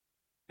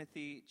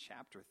Timothy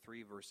chapter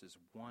 3, verses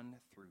 1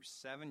 through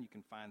 7. You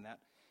can find that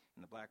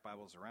in the black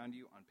Bibles around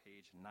you on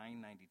page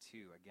 992.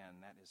 Again,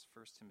 that is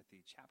 1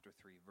 Timothy chapter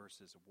 3,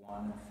 verses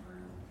 1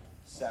 through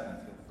 7.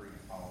 Feel free to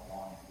follow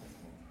along with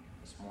me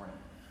this morning.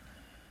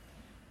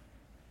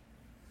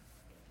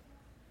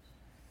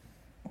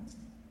 The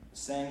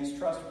saying is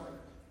trustworthy.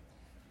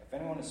 If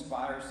anyone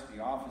aspires to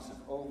the office of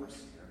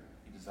overseer,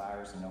 he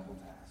desires a noble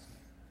task.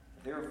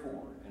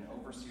 Therefore, an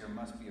overseer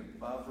must be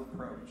above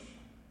reproach,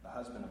 the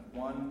husband of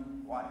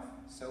one wife,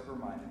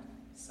 sober-minded,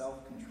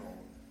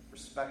 self-controlled,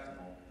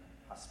 respectable,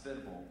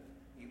 hospitable,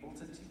 able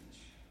to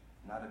teach,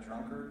 not a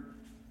drunkard,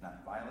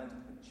 not violent,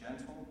 but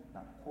gentle,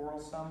 not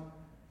quarrelsome,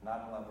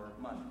 not a lover of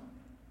money.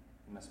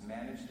 He must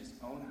manage his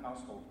own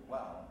household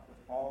well, with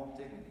all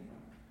dignity,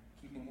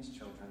 keeping his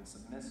children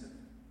submissive.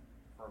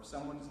 For if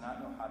someone does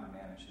not know how to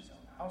manage his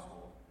own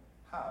household,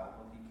 how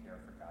will he care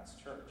for God's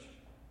church?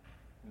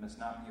 He must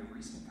not be a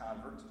recent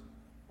convert,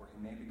 or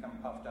he may become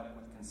puffed up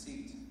with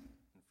conceit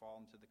and fall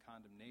into the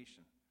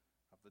condemnation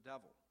of the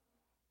devil.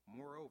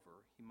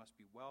 Moreover, he must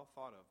be well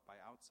thought of by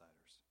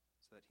outsiders,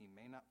 so that he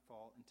may not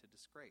fall into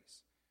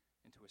disgrace,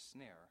 into a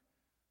snare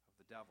of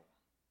the devil.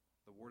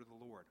 The word of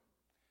the Lord.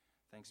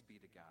 Thanks be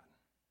to God.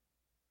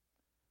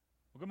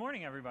 Well, good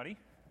morning, everybody.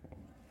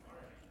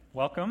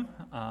 Welcome.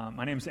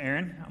 My name is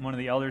Aaron. I'm one of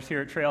the elders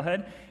here at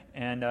Trailhead,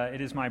 and it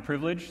is my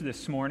privilege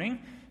this morning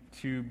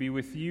to be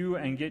with you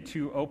and get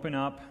to open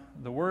up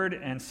the Word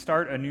and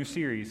start a new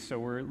series. So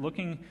we're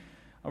looking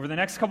over the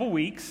next couple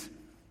weeks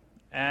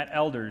at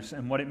elders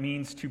and what it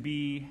means to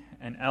be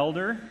an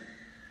elder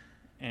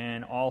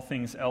and all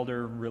things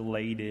elder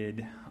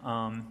related.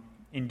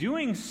 In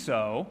doing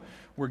so,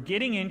 we're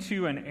getting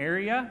into an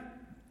area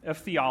of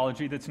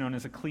theology that's known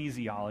as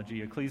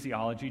ecclesiology.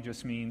 Ecclesiology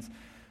just means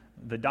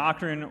the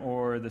doctrine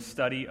or the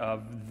study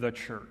of the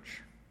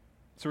church.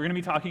 So we're going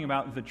to be talking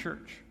about the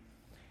church.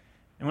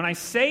 And when I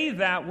say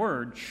that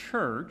word,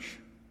 church,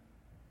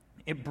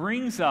 it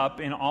brings up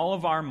in all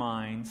of our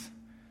minds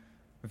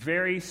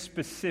very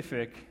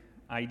specific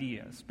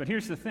ideas. But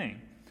here's the thing.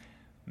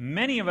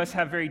 Many of us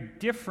have very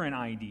different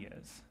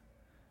ideas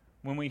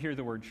when we hear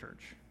the word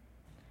church.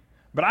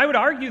 But I would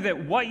argue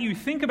that what you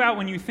think about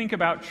when you think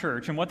about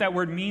church and what that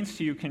word means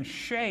to you can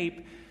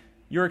shape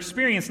your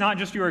experience, not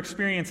just your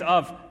experience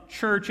of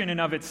church in and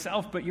of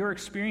itself, but your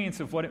experience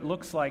of what it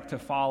looks like to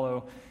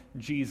follow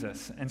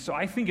Jesus. And so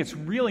I think it's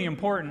really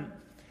important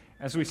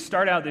as we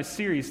start out this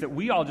series that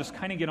we all just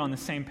kind of get on the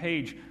same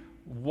page.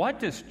 What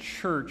does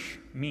church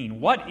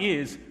mean? What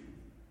is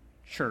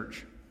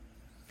church?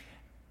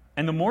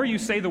 And the more you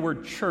say the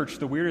word church,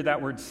 the weirder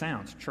that word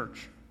sounds.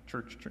 Church.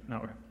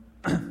 No.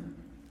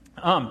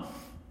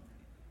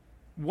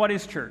 What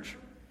is church?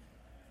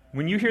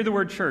 When you hear the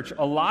word church,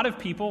 a lot of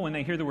people, when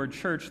they hear the word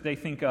church, they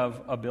think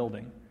of a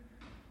building,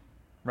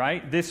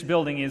 right? This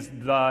building is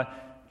the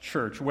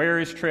church. Where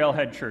is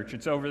Trailhead Church?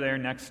 It's over there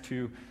next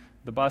to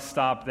the bus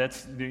stop.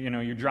 That's,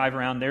 you drive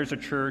around, there's a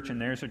church,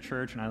 and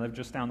I live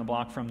just down the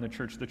block from the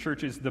church. The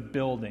church is the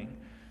building.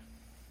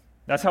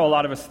 That's how a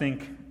lot of us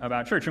think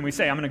about church. And we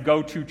say, I'm going to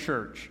go to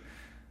church.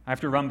 I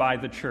have to run by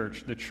the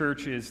church. The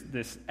church is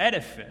this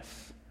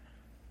edifice.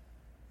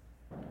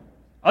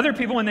 Other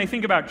people, when they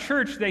think about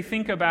church, they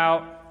think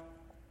about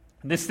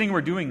this thing we're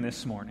doing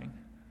this morning.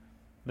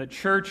 The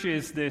church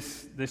is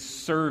this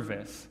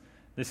service,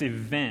 this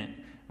event.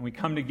 And we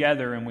come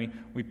together and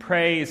we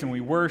praise and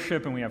we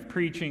worship and we have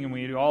preaching and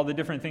we do all the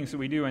different things that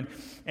we do. And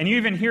you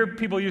even hear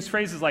people use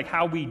phrases like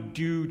how we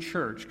do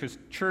church, because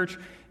church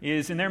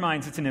is, in their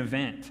minds, it's an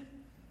event.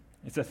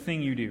 It's a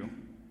thing you do.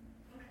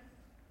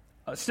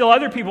 Still,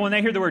 other people, when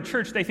they hear the word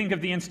church, they think of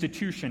the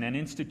institution. An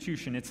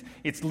institution,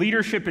 it's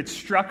leadership, it's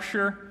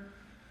structure.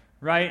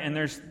 Right? And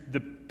there's the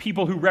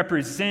people who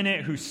represent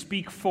it, who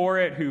speak for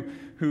it,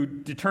 who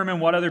determine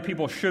what other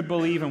people should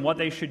believe and what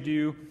they should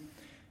do.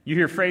 You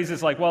hear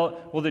phrases like,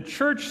 well, the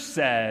church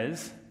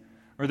says,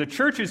 or the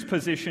church's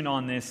position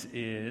on this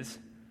is.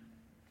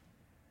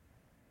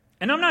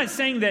 And I'm not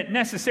saying that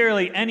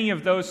necessarily any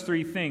of those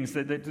three things,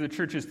 that the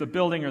church is the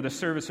building or the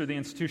service or the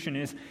institution,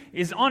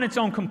 is on its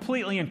own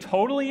completely and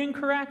totally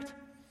incorrect.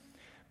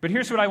 But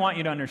here's what I want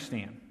you to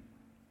understand.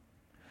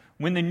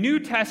 When the New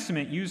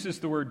Testament uses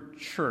the word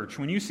church,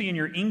 when you see in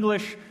your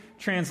English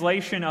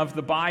translation of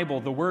the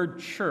Bible the word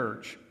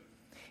church,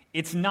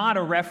 it's not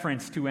a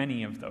reference to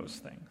any of those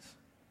things.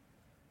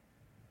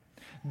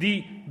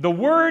 The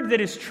word that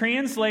is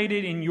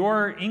translated in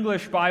your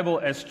English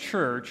Bible as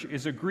church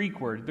is a Greek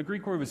word. The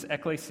Greek word was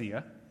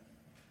ekklesia,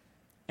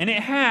 and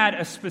it had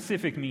a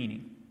specific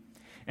meaning.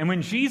 And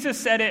when Jesus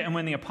said it, and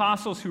when the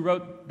apostles who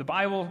wrote the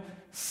Bible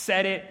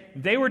said it,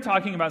 they were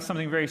talking about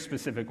something very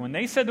specific. When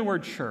they said the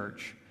word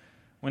church,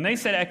 when they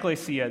said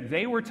ekklesia,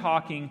 they were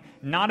talking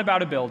not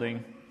about a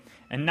building,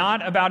 and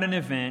not about an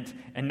event,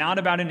 and not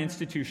about an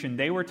institution.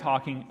 They were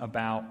talking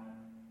about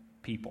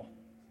people.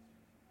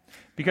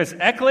 Because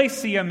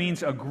ekklesia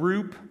means a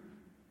group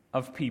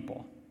of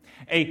people.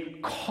 A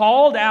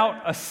called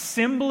out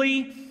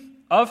assembly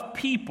of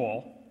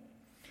people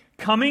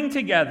coming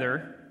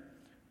together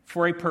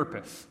for a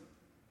purpose.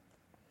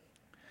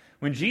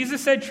 When Jesus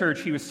said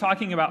church, he was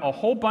talking about a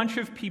whole bunch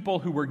of people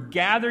who were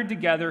gathered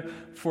together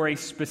for a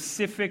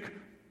specific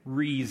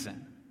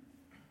reason.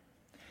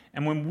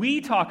 And when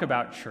we talk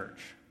about church,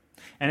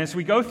 and as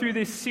we go through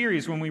this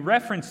series, when we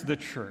reference the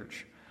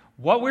church,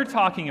 what we're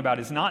talking about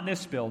is not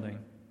this building.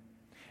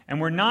 And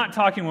we're not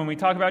talking, when we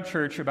talk about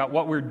church, about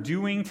what we're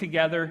doing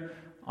together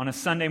on a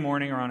Sunday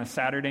morning or on a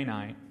Saturday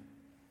night.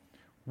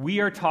 We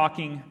are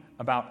talking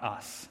about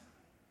us,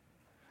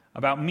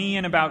 about me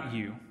and about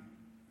you,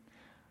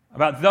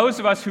 about those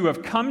of us who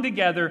have come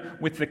together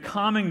with the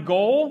common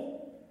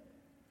goal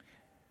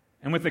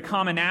and with the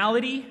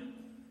commonality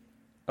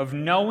of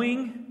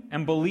knowing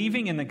and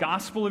believing in the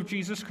gospel of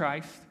Jesus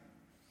Christ,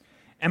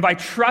 and by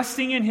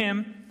trusting in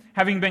Him,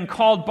 having been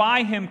called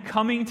by Him,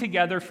 coming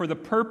together for the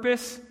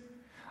purpose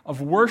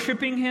of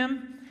worshiping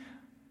Him,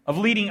 of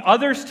leading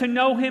others to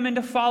know Him and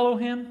to follow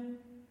Him.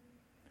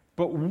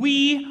 But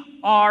we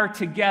are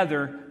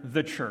together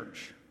the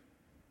church.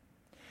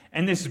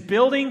 And this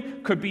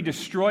building could be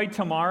destroyed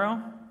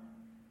tomorrow,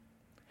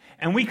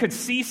 and we could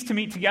cease to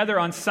meet together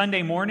on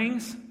Sunday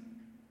mornings.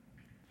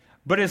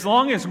 But as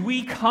long as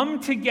we come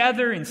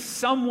together in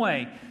some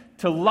way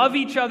to love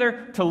each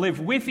other, to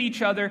live with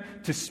each other,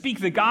 to speak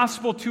the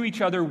gospel to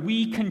each other,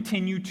 we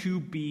continue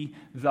to be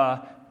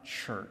the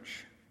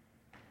church.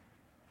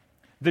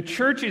 The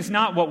church is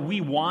not what we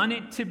want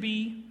it to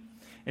be.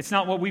 It's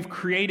not what we've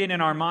created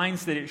in our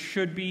minds that it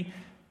should be.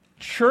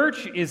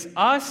 Church is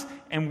us,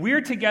 and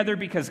we're together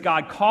because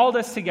God called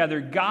us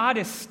together. God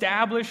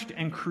established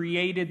and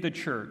created the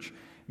church.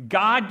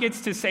 God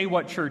gets to say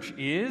what church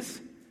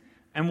is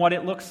and what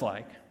it looks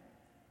like.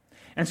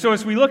 And so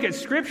as we look at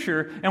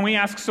Scripture and we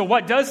ask, so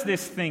what does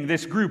this thing,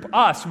 this group,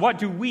 us, what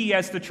do we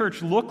as the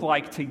church look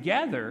like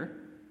together?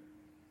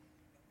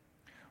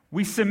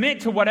 We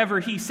submit to whatever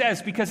He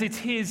says because it's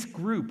His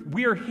group.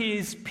 We're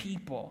His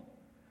people.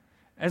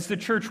 As the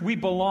church, we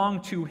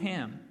belong to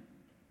Him.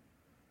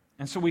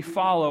 And so we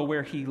follow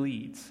where He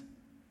leads.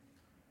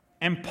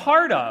 And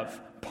part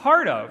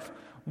of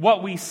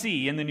what we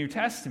see in the New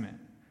Testament,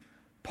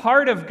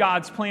 part of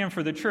God's plan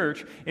for the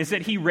church is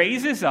that He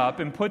raises up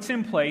and puts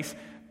in place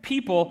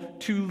people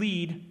to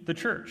lead the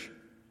church.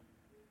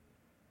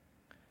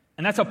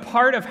 And that's a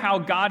part of how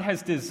God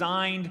has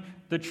designed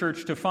the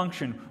church to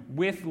function,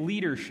 with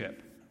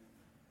leadership.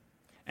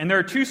 And there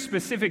are two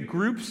specific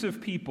groups of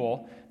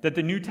people that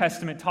the New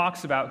Testament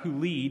talks about who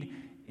lead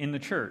in the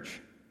church.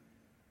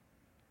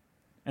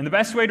 And the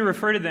best way to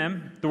refer to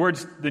them, the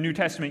words the New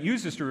Testament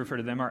uses to refer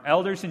to them, are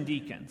elders and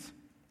deacons.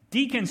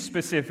 Deacons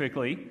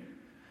specifically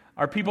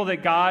are people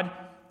that God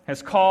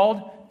has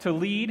called to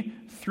lead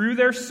through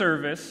their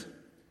service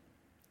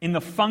in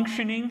the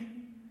functioning,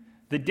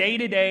 the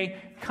day-to-day,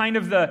 kind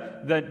of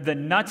the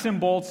nuts and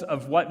bolts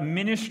of what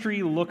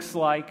ministry looks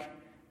like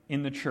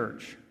in the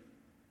church.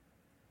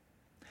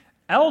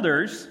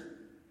 Elders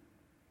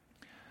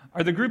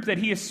are the group that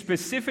He is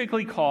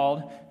specifically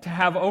called to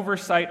have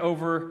oversight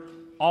over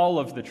all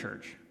of the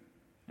church.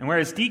 And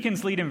whereas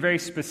deacons lead in very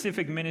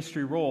specific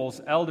ministry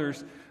roles,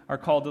 elders are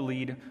called to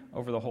lead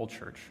over the whole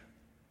church.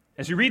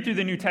 As you read through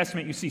the New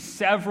Testament, you see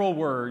several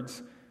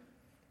words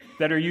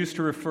that are used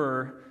to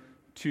refer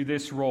to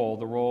this role,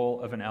 the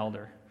role of an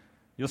elder.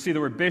 You'll see the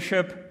word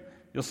bishop,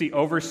 you'll see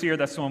overseer,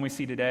 that's the one we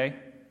see today.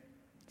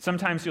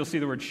 Sometimes you'll see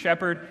the word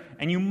shepherd,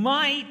 and you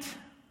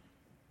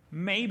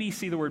maybe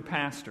see the word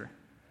pastor.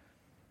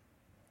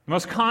 The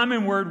most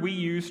common word we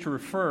use to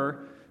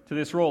refer to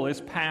this role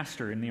is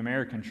pastor in the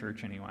American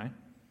church anyway.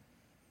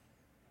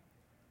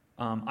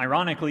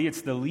 Ironically,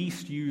 it's the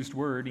least used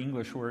word,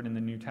 English word, in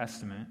the New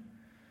Testament.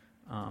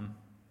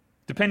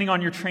 Depending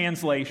on your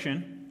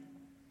translation,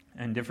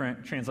 and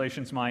different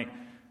translations might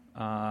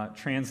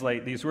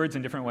translate these words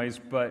in different ways,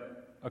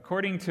 but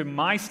according to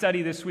my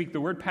study this week,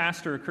 the word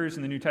pastor occurs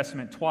in the New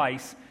Testament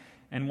twice,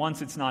 and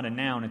once it's not a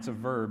noun, it's a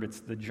verb. It's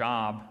the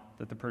job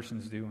that the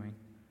person's doing.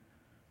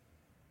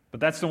 But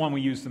that's the one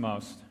we use the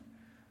most.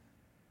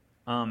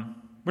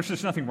 Which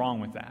there's nothing wrong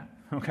with that,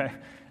 okay?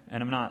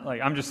 And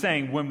I'm just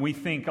saying when we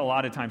think a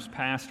lot of times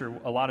pastor,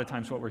 a lot of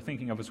times what we're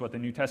thinking of is what the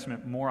New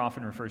Testament more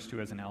often refers to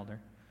as an elder.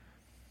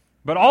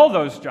 But all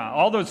those jobs,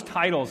 all those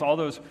titles, all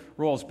those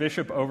roles,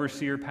 bishop,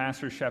 overseer,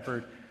 pastor,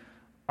 shepherd,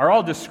 are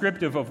all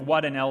descriptive of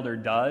what an elder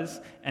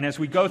does. And as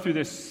we go through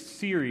this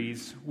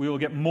series, we will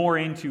get more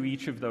into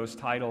each of those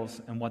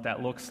titles and what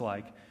that looks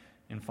like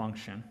in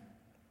function.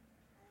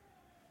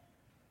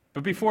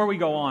 But before we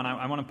go on,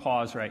 I want to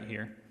pause right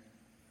here.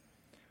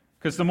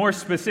 Because the more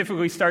specific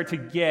we start to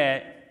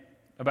get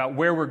about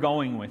where we're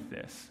going with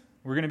this,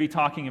 we're going to be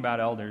talking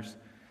about elders.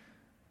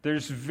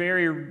 There's a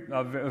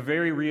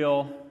very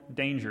real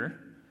danger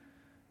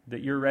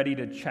that you're ready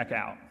to check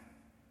out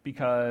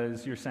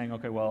because you're saying,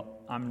 okay, well,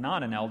 I'm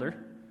not an elder.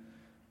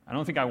 I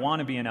don't think I want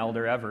to be an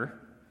elder ever,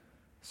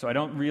 so I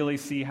don't really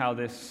see how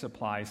this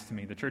applies to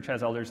me. The church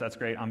has elders, that's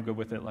great, I'm good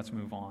with it, let's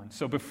move on.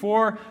 So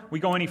before we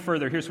go any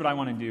further, here's what I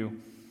want to do.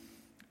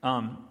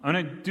 I'm going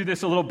to do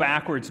this a little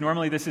backwards.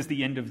 Normally, this is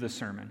the end of the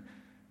sermon.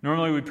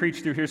 Normally, we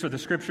preach through, here's what the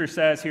Scripture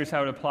says, here's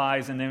how it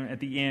applies, and then at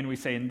the end we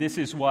say, and this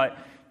is what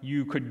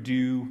you could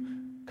do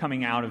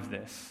coming out of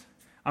this?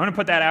 I'm going to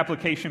put that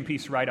application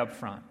piece right up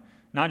front.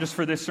 Not just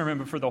for this sermon,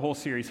 but for the whole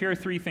series. Here are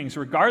three things.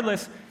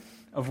 Regardless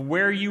of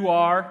where you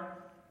are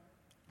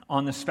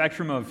on the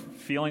spectrum of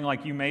feeling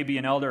like you may be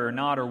an elder or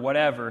not or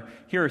whatever,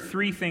 here are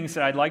three things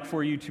that I'd like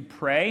for you to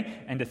pray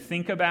and to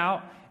think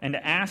about and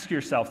to ask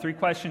yourself. Three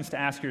questions to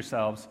ask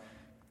yourselves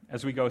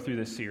as we go through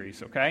this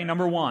series, okay?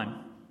 Number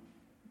one,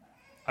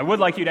 I would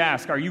like you to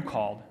ask, are you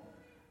called?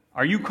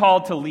 Are you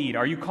called to lead?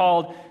 Are you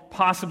called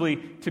possibly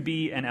to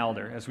be an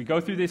elder? As we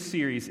go through this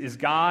series, is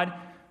God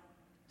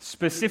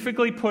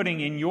specifically putting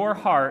in your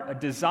heart a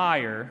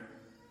desire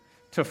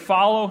to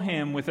follow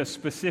Him with a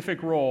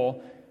specific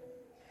role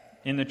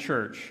in the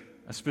church,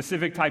 a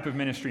specific type of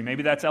ministry?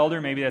 Maybe that's elder,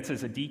 maybe that's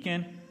as a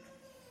deacon,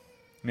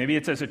 maybe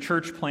it's as a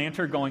church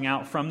planter going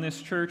out from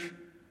this church,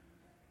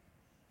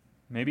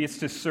 maybe it's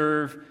to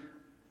serve,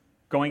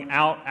 going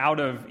out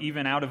of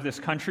this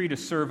country to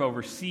serve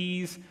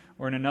overseas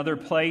or in another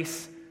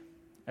place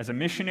as a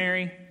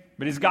missionary.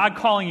 But is God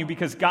calling you?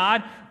 Because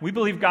we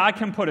believe God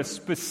can put a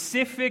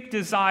specific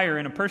desire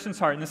in a person's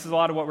heart, and this is a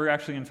lot of what we're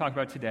actually going to talk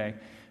about today.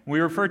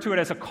 We refer to it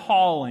as a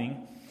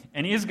calling.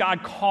 And is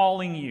God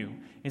calling you?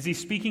 Is He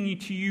speaking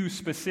to you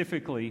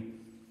specifically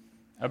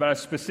about a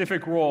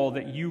specific role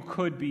that you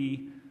could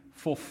be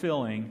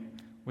fulfilling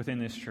within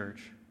this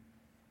church?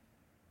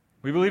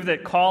 We believe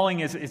that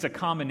calling is a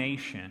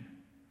combination.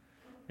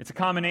 It's a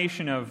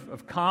combination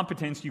of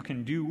competence. You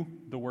can do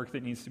the work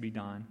that needs to be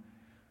done.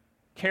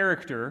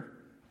 Character.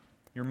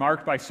 You're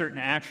marked by certain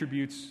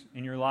attributes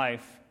in your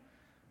life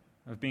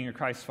of being a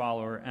Christ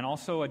follower, and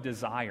also a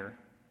desire.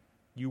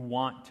 You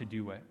want to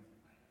do it.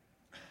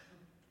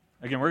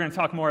 Again, we're going to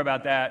talk more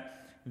about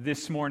that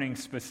this morning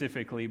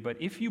specifically, but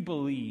if you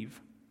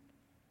believe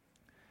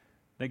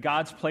that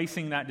God's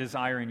placing that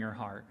desire in your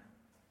heart,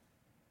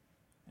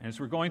 and as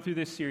we're going through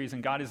this series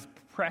and God is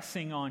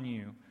pressing on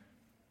you,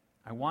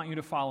 I want you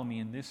to follow me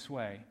in this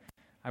way,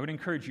 I would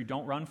encourage you,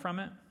 don't run from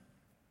it,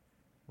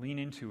 lean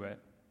into it.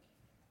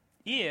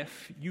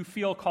 If you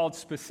feel called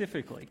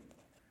specifically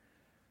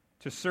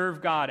to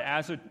serve God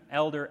as an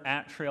elder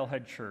at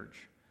Trailhead Church,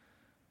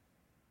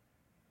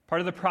 part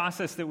of the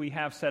process that we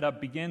have set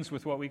up begins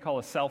with what we call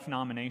a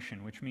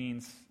self-nomination, which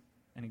means,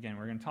 and again,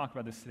 we're going to talk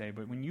about this today,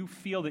 but when you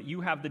feel that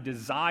you have the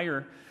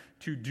desire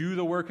to do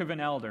the work of an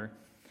elder,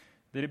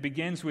 that it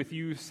begins with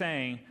you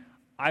saying,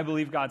 I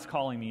believe God's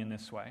calling me in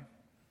this way.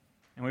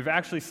 And we've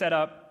actually set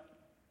up,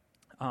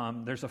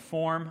 there's a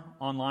form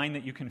online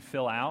that you can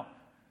fill out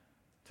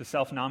to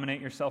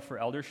self-nominate yourself for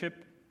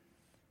eldership.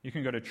 You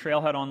can go to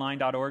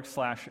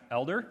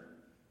trailheadonline.org/elder.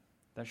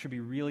 That should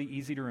be really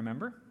easy to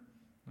remember,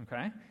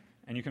 okay?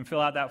 And you can fill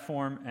out that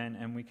form,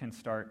 and we can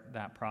start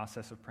that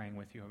process of praying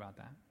with you about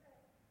that.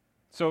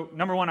 So,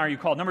 number one, are you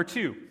called? Number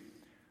two,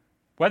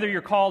 whether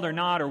you're called or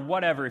not or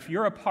whatever, if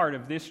you're a part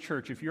of this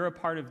church, if you're a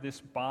part of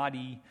this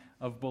body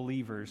of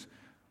believers,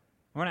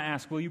 I want to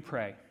ask, will you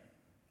pray?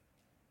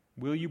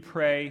 Will you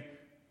pray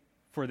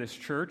for this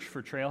church,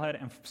 for Trailhead,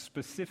 and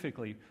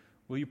specifically,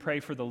 will you pray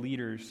for the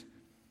leaders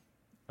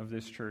of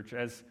this church?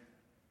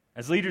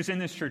 As leaders in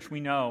this church, we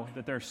know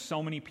that there are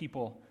so many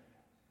people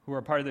who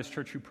are part of this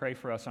church who pray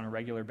for us on a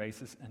regular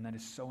basis, and that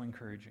is so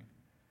encouraging.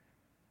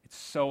 It's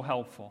so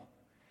helpful.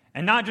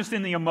 And not just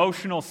in the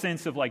emotional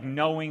sense of like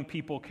knowing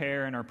people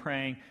care and are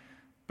praying,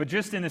 but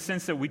just in the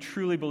sense that we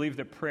truly believe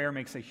that prayer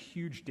makes a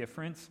huge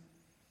difference.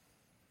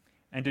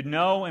 And to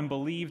know and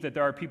believe that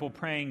there are people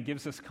praying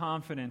gives us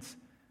confidence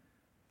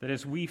that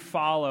as we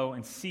follow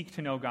and seek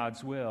to know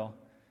God's will,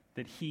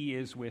 that He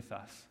is with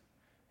us.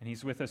 And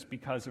He's with us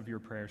because of your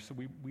prayers. So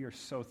we are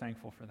so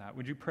thankful for that.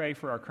 Would you pray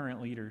for our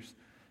current leaders,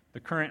 the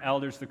current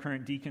elders, the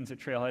current deacons at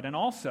Trailhead, and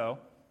also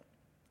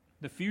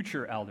the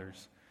future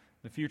elders,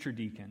 the future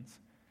deacons?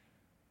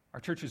 Our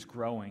church is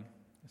growing.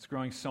 It's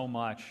growing so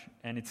much,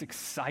 and it's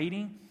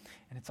exciting,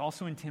 and it's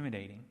also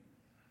intimidating.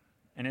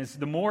 And as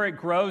the more it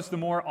grows, the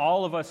more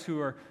all of us who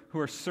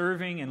are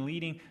serving and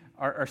leading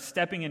are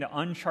stepping into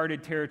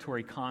uncharted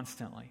territory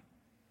constantly.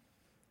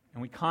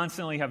 And we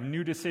constantly have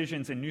new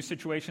decisions and new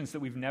situations that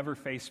we've never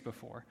faced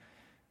before.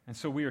 And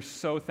so we are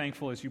so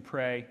thankful as you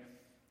pray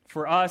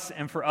for us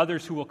and for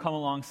others who will come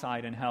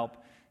alongside and help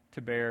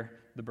to bear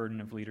the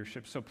burden of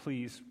leadership. So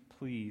please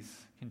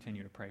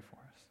continue to pray for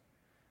us.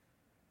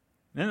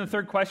 And then the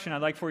third question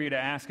I'd like for you to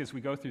ask as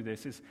we go through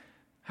this is,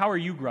 how are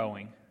you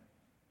growing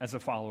as a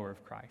follower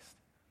of Christ?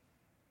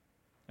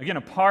 Again,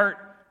 a part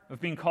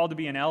of being called to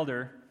be an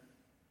elder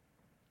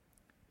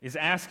is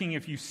asking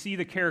if you see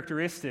the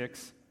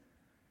characteristics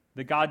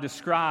that God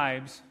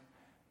describes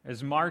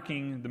as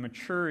marking the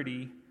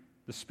maturity,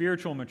 the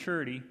spiritual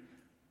maturity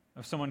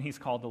of someone He's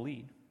called to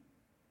lead.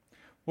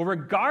 Well,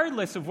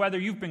 regardless of whether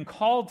you've been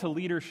called to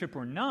leadership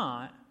or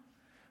not,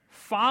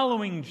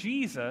 following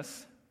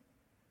Jesus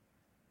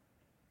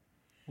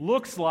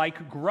looks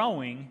like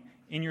growing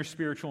in your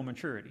spiritual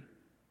maturity.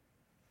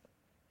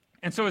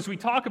 And so as we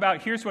talk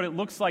about here's what it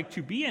looks like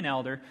to be an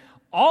elder,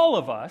 all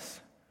of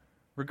us,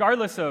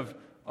 regardless of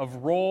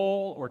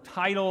role or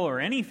title or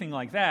anything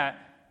like that,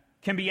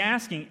 can be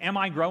asking, am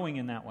I growing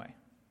in that way?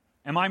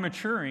 Am I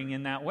maturing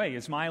in that way?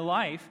 Is my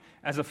life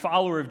as a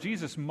follower of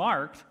Jesus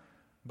marked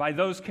by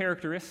those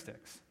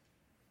characteristics?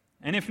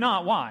 And if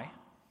not, why?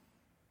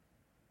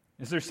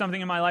 Is there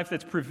something in my life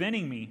that's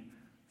preventing me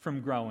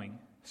from growing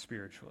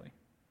spiritually?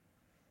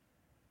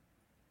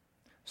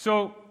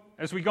 So,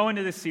 as we go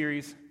into this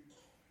series,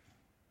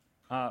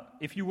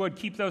 if you would,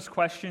 keep those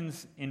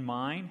questions in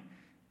mind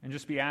and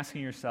just be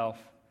asking yourself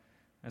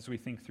as we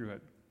think through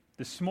it.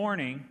 This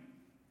morning,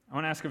 I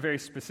want to ask a very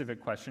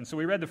specific question. So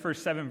we read the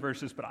first 7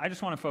 verses, but I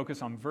just want to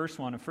focus on verse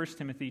 1 of 1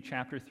 Timothy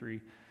chapter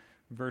 3,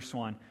 verse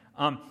 1.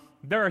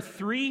 There are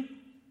 3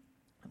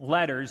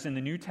 letters in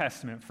the New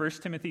Testament, 1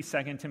 Timothy,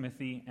 2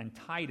 Timothy, and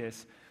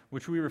Titus,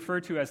 which we refer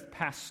to as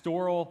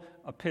pastoral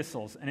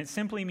epistles. And it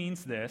simply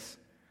means this.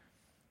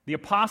 The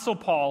Apostle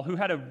Paul, who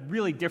had a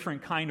really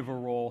different kind of a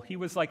role, he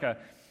was like a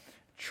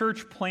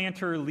church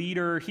planter,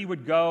 leader. He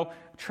would go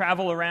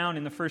travel around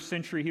in the first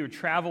century. He would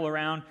travel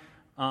around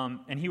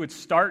and he would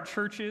start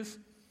churches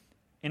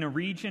in a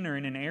region or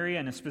in an area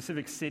in a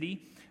specific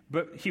city.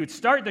 But he would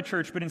start the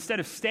church, but instead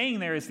of staying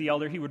there as the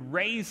elder, he would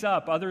raise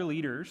up other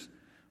leaders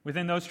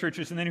within those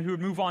churches, and then he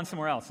would move on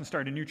somewhere else and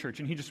start a new church.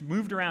 And he just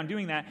moved around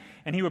doing that,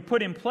 and he would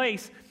put in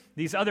place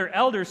these other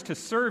elders to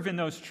serve in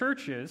those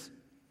churches.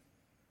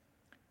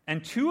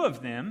 And 2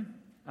 of them,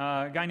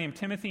 a guy named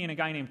Timothy and a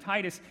guy named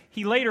Titus,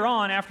 he later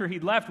on, after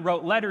he'd left,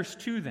 wrote letters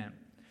to them,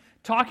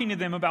 talking to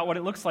them about what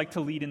it looks like to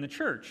lead in the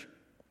church.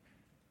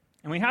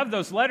 And we have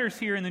those letters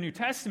here in the New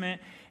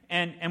Testament,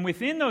 and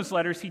within those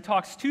letters, he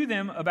talks to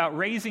them about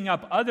raising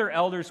up other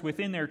elders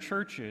within their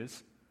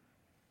churches.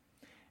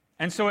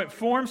 And so it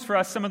forms for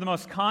us some of the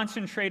most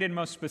concentrated,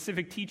 most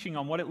specific teaching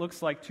on what it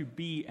looks like to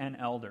be an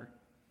elder.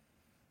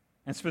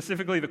 And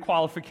specifically the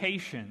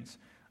qualifications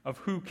of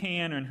who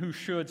can and who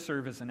should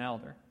serve as an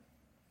elder.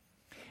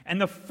 And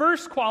the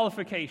first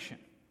qualification,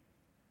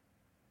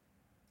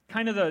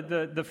 kind of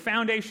the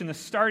foundation, the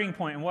starting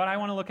point, and what I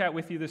want to look at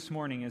with you this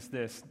morning is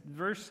this.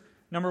 Verse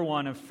number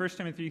 1 of 1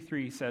 Timothy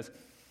 3 says,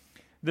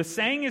 "The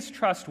saying is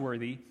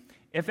trustworthy.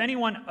 If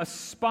anyone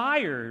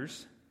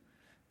aspires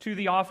to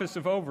the office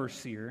of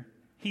overseer,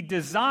 he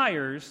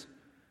desires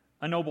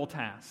a noble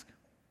task."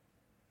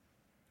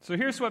 So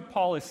here's what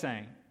Paul is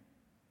saying.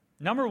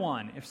 Number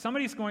 1, if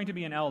somebody's going to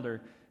be an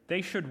elder,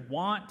 they should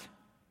want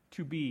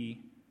to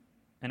be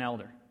an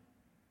elder.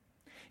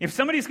 If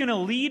somebody's going to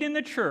lead in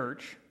the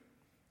church,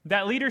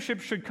 that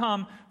leadership should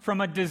come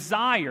from a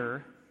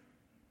desire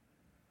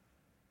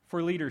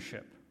for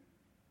leadership.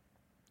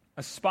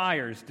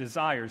 Aspires,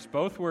 desires,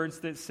 both words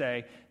that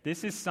say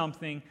this is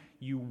something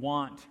you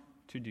want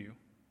to do.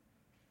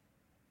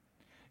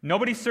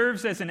 Nobody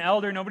serves as an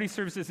elder, nobody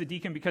serves as a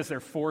deacon because they're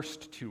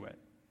forced to it.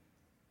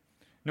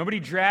 Nobody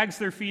drags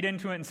their feet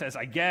into it and says,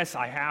 I guess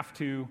I have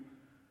to.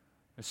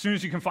 As soon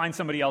as you can find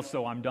somebody else,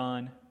 though, I'm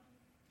done.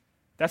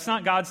 That's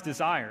not God's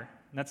desire.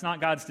 And that's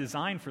not God's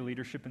design for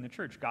leadership in the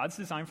church. God's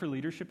design for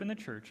leadership in the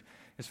church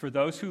is for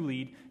those who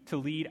lead to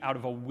lead out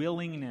of a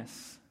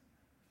willingness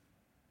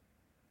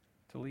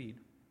to lead.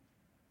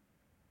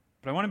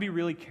 But I want to be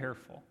really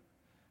careful,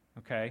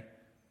 okay?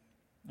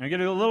 I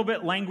get a little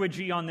bit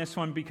languagey on this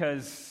one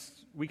because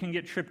we can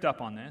get tripped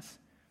up on this.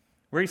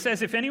 Where he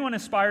says, if anyone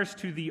aspires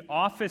to the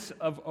office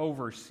of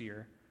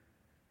overseer,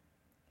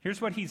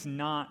 here's what he's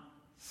not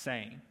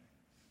saying.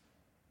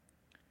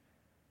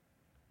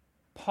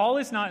 Paul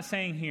is not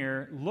saying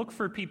here, look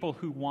for people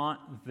who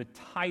want the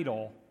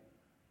title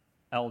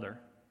elder.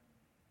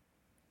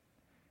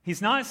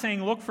 He's not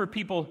saying look for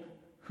people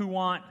who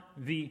want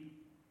the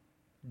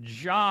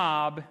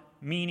job,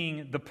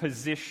 meaning the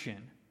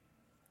position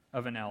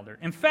of an elder.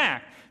 In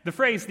fact, the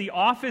phrase, the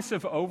office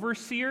of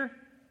overseer,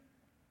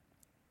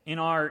 in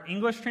our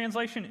English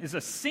translation, is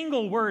a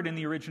single word in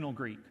the original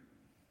Greek.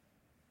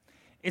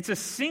 It's a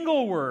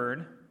single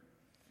word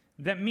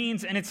that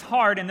means, and it's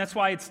hard, and that's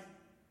why it's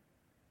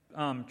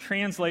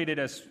translated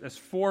as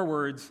 4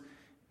 words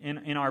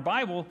in our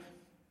Bible.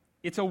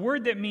 It's a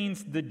word that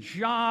means the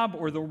job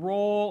or the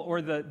role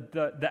or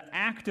the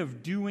act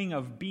of doing,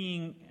 of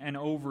being an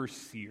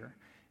overseer.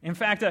 In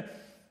fact,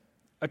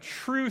 a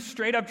true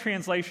straight-up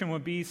translation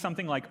would be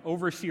something like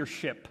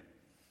overseership.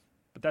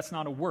 But that's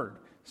not a word,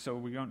 so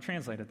we don't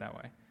translate it that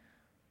way.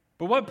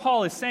 But what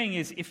Paul is saying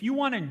is, if you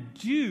want to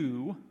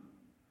do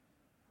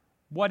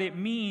what it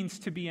means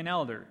to be an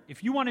elder,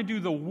 if you want to do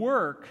the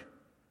work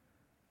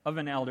of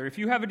an elder, if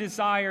you have a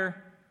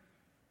desire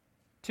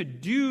to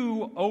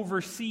do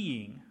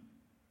overseeing,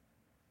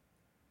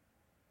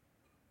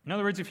 in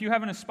other words, if you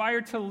have an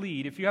aspire to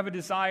lead, if you have a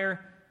desire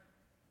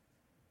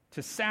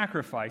to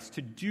sacrifice,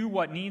 to do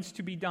what needs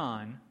to be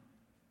done,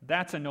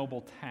 that's a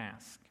noble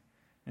task.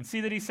 And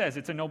see that he says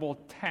it's a noble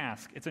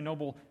task, it's a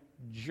noble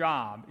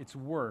job, it's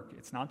work.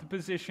 It's not the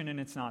position and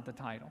it's not the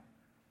title.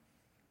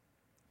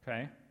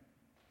 Okay?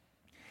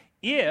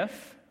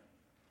 If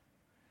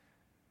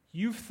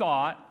you've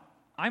thought,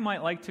 I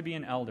might like to be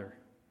an elder,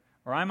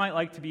 or I might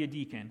like to be a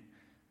deacon,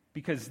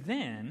 because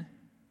then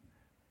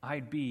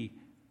I'd be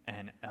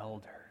an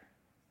elder.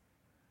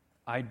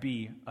 I'd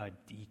be a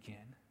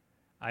deacon.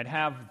 I'd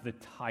have the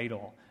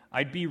title.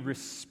 I'd be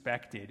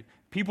respected.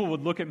 People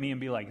would look at me and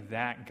be like,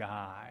 that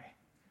guy,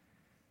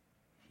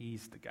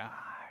 he's the guy,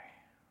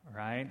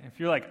 right? If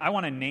you're like, I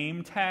want a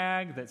name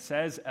tag that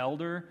says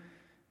elder,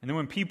 and then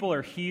when people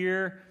are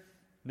here,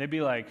 they'd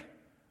be like,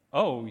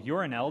 oh,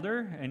 you're an elder?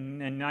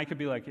 And I could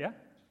be like, yeah,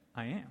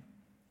 I am.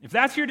 If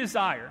that's your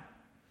desire,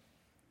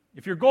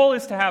 if your goal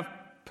is to have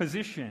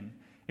position,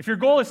 if your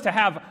goal is to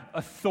have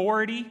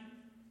authority,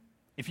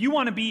 if you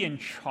want to be in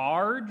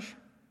charge,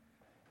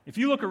 if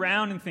you look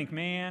around and think,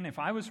 man, if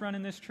I was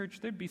running this church,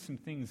 there'd be some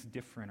things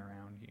different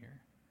around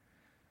here.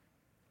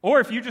 Or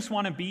if you just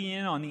want to be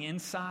in on the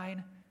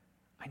inside,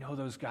 I know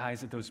those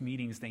guys at those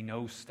meetings, they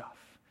know stuff,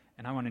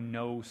 and I want to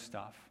know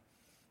stuff.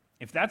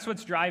 If that's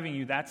what's driving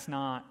you, that's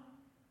not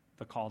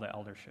the call to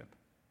eldership.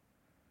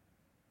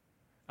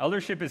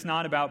 Eldership is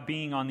not about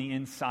being on the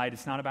inside.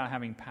 It's not about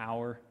having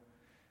power.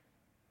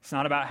 It's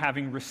not about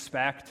having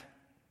respect.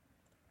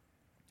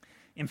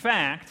 In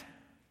fact,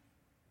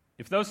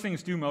 if those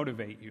things do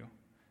motivate you,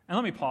 and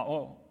let me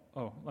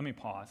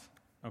pause,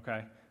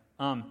 okay?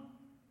 I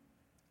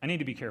need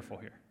to be careful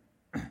here.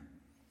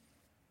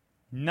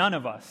 None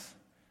of us,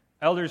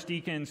 elders,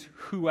 deacons,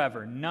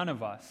 whoever, none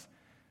of us,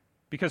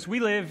 because we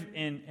live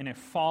in a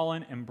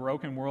fallen and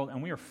broken world,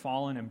 and we are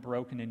fallen and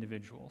broken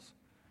individuals.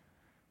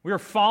 We are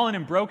fallen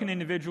and broken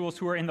individuals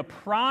who are in the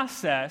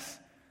process,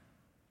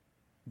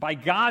 by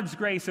God's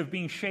grace, of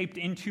being shaped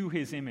into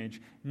His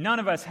image. None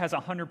of us has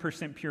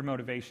 100% pure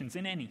motivations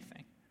in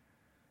anything.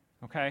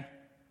 Okay?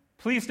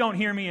 Please don't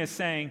hear me as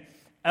saying,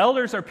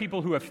 elders are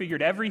people who have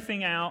figured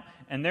everything out,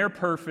 and they're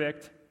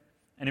perfect,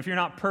 and if you're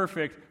not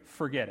perfect,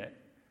 forget it.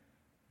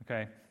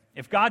 Okay?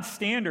 If God's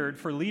standard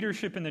for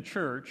leadership in the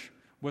church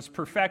was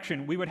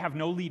perfection, we would have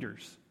no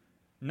leaders.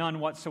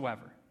 None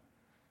whatsoever.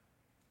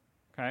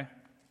 Okay?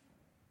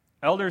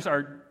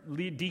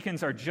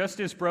 Deacons are just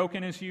as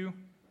broken as you.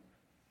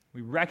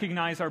 We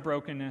recognize our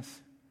brokenness.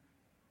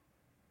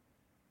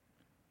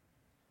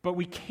 But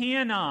we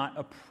cannot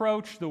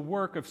approach the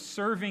work of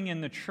serving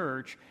in the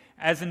church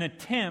as an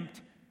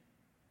attempt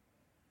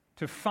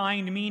to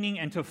find meaning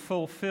and to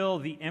fulfill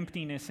the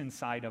emptiness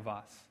inside of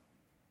us.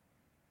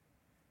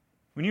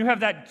 When you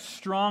have that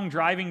strong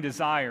driving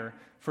desire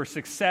for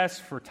success,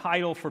 for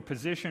title, for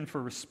position,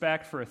 for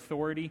respect, for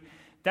authority,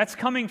 that's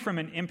coming from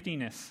an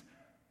emptiness,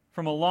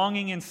 from a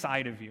longing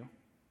inside of you.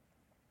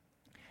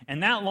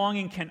 And that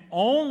longing can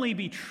only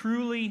be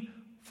truly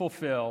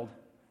fulfilled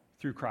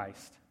through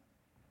Christ,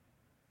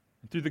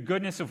 through the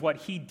goodness of what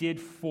He did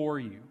for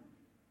you,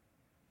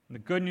 the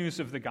good news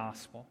of the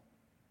gospel.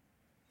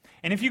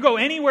 And if you go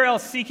anywhere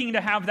else seeking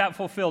to have that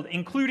fulfilled,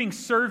 including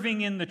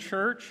serving in the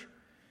church,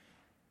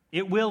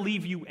 it will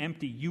leave you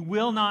empty. You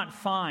will not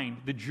find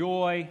the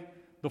joy,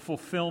 the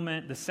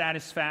fulfillment, the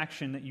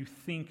satisfaction that you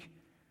think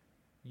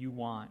you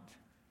want.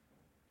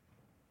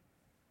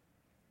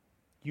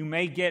 You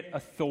may get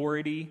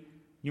authority,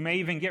 you may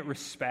even get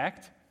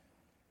respect,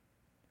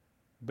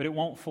 but it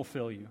won't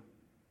fulfill you.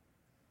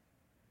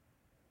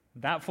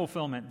 That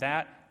fulfillment,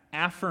 that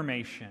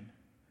affirmation,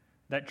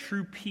 that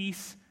true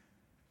peace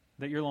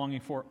that you're longing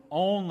for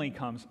only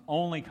comes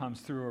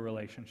through a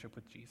relationship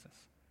with Jesus,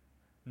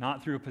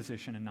 not through a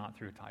position and not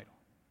through a title.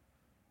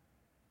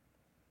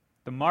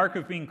 The mark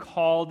of being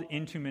called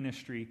into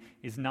ministry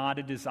is not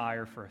a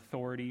desire for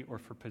authority or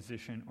for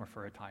position or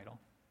for a title.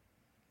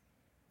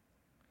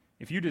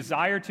 If you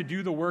desire to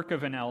do the work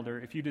of an elder,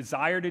 if you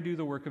desire to do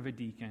the work of a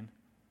deacon,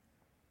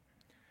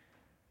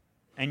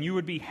 and you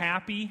would be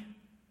happy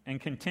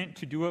and content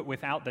to do it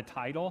without the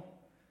title,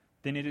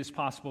 then it is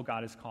possible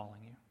God is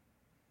calling you.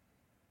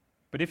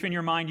 But if in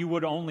your mind you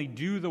would only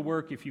do the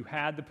work if you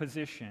had the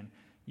position,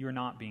 you are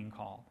not being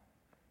called.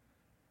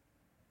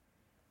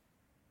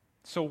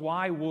 So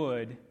why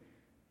would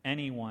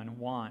anyone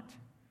want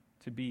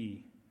to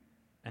be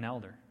an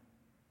elder?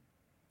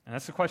 And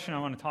that's the question I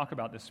want to talk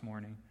about this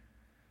morning.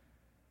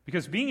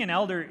 Because being an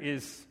elder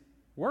is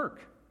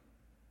work.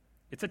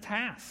 It's a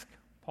task.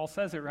 Paul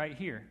says it right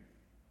here.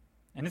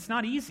 And it's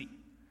not easy.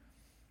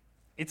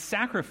 It's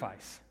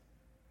sacrifice.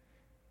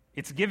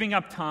 It's giving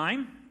up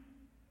time.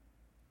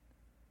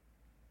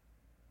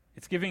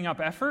 It's giving up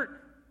effort.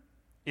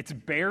 It's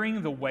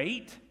bearing the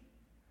weight.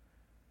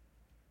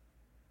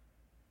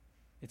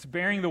 It's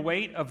bearing the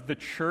weight of the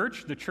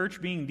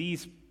church being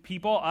these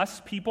people,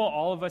 us people,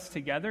 all of us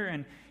together.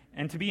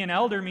 And to be an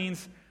elder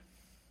means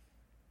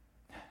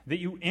that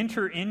you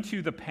enter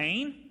into the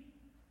pain,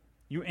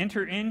 you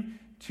enter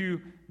into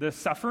the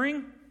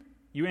suffering,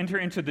 you enter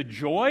into the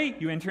joy,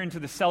 you enter into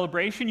the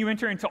celebration, you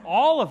enter into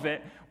all of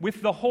it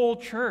with the whole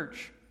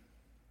church.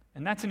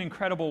 And that's an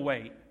incredible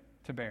weight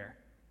to bear.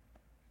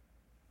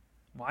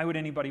 Why would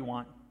anybody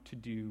want to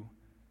do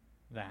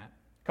that?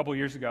 A couple of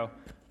years ago,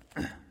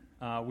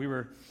 we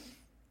were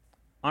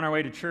on our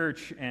way to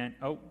church, and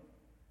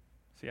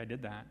I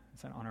did that.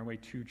 It's on our way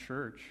to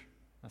church.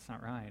 That's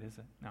not right, is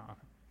it? No.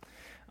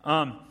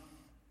 Okay.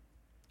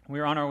 We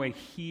were on our way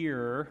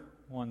here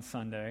one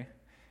Sunday,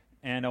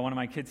 and one of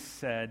my kids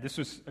said, this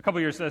was a couple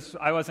of years,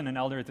 I wasn't an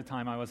elder at the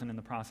time, I wasn't in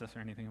the process or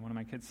anything, and one of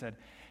my kids said,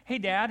 "Hey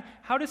Dad,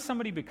 how does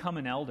somebody become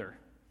an elder?"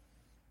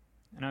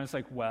 And I was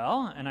like,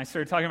 well, and I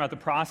started talking about the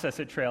process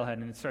at Trailhead,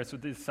 and it starts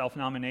with this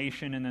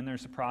self-nomination, and then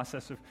there's the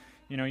process of,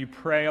 you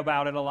pray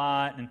about it a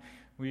lot, and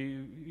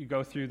you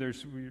go through,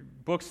 there's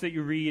books that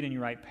you read, and you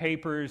write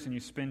papers, and you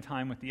spend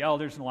time with the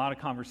elders, and a lot of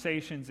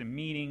conversations and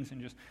meetings,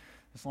 and just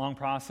this long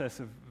process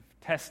of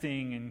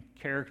testing and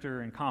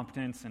character and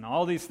competence and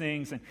all these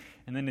things, and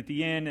then at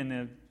the end,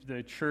 and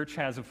the church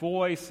has a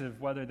voice of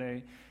whether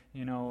they,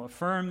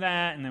 affirm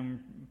that, and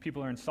then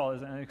people are installed,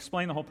 and I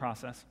explain the whole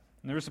process.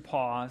 And there was a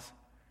pause.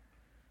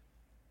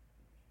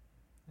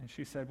 And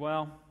she said,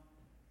 well,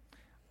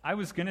 I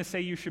was going to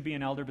say you should be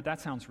an elder, but that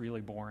sounds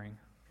really boring.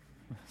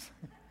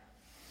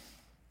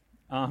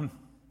 I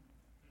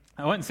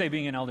wouldn't say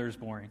being an elder is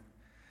boring.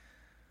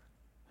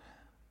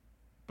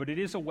 But it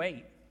is a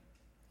weight.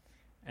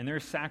 And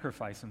there's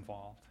sacrifice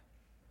involved.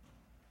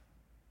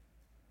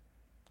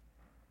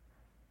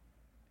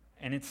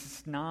 And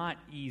it's not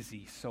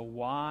easy, so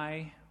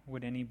why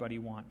would anybody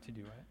want to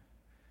do it?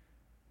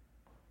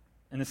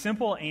 And the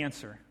simple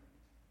answer,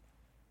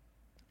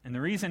 and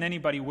the reason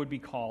anybody would be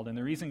called, and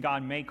the reason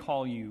God may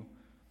call you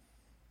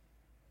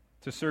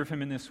to serve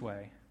Him in this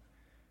way,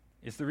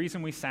 is the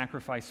reason we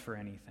sacrifice for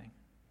anything.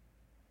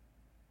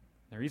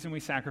 The reason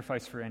we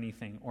sacrifice for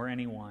anything or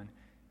anyone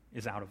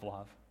is out of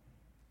love.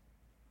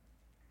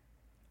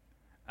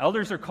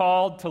 Elders are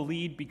called to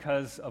lead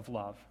because of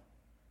love.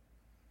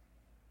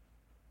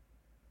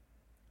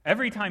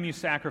 Every time you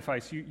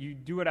sacrifice, you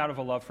do it out of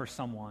a love for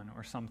someone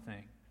or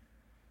something.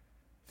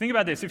 Think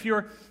about this. If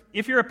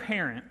you're a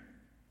parent,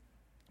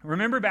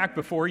 remember back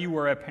before you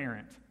were a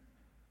parent,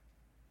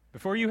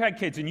 before you had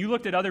kids, and you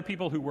looked at other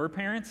people who were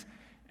parents,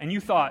 and you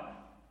thought,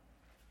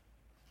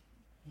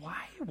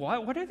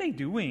 what are they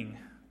doing?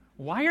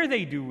 Why are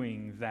they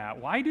doing that?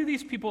 Why do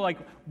these people,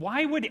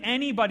 why would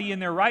anybody in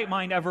their right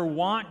mind ever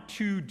want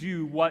to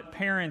do what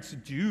parents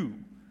do?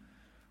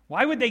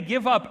 Why would they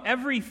give up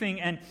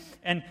everything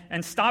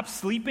and stop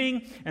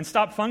sleeping and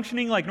stop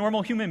functioning like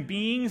normal human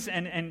beings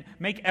and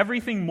make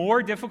everything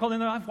more difficult in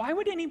their life? Why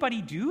would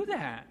anybody do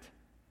that?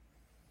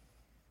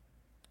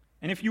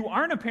 And if you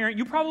aren't a parent,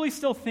 you probably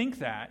still think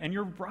that, and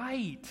you're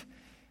right.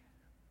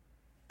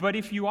 But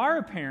if you are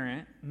a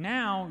parent,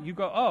 now you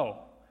go, oh,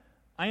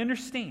 I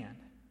understand.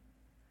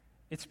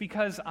 It's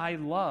because I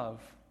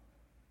love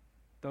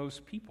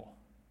those people.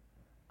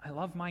 I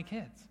love my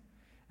kids.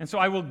 And so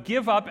I will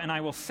give up and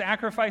I will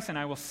sacrifice and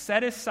I will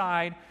set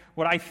aside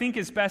what I think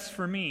is best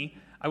for me.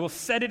 I will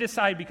set it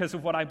aside because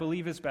of what I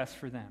believe is best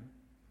for them.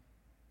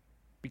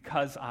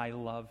 Because I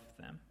love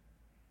them.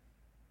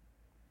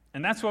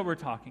 And that's what we're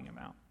talking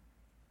about.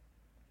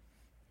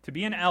 To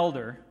be an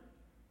elder,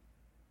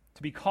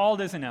 to be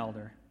called as an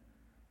elder,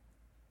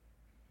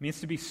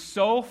 means to be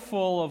so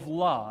full of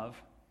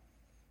love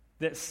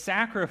that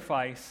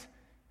sacrifice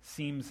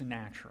seems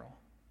natural.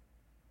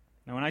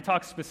 Now, when I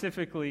talk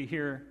specifically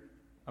here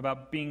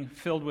about being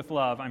filled with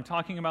love, I'm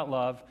talking about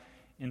love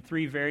in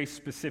three very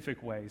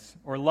specific ways,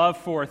 or love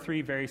for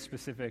three very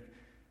specific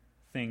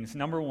things.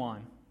 Number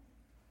one,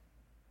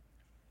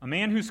 a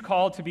man who's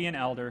called to be an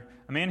elder,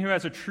 a man who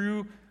has a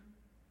true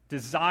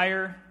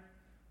desire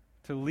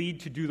to lead,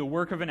 to do the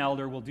work of an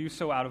elder, will do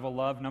so out of a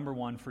love, number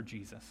one, for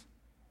Jesus.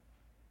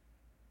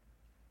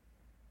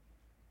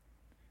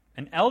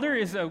 An elder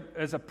is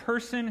a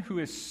person who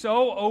is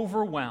so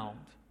overwhelmed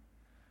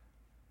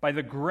by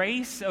the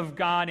grace of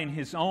God in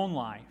his own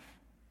life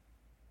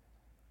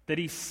that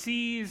he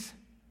sees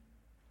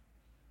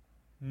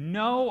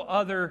no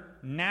other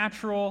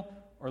natural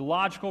or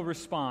logical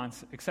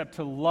response except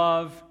to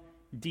love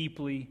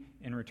deeply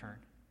in return.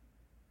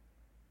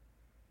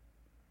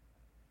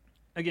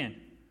 Again,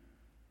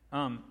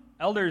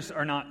 elders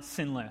are not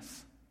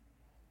sinless.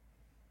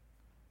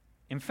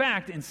 In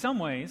fact, in some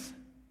ways,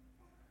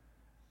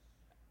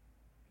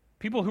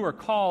 people who are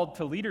called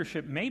to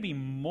leadership may be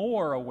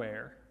more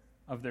aware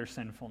of their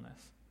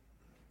sinfulness.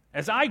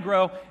 As I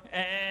grow,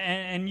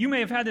 and you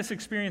may have had this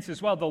experience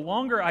as well, the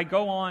longer I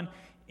go on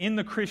in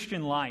the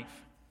Christian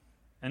life,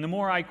 and the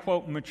more I,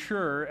 quote,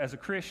 mature as a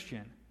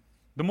Christian,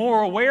 the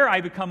more aware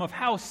I become of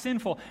how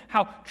sinful,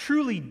 how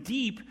truly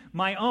deep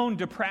my own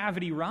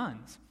depravity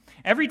runs.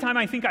 Every time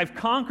I think I've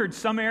conquered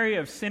some area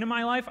of sin in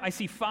my life, I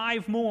see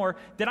 5 more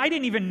that I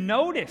didn't even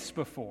notice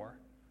before.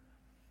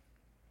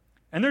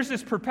 And there's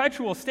this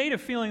perpetual state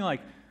of feeling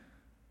like,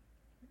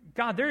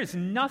 God, there is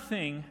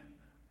nothing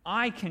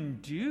I can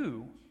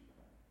do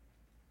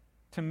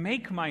to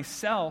make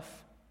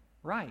myself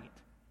right.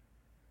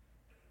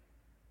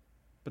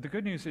 But the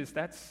good news is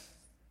that's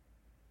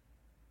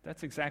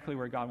exactly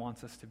where God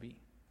wants us to be.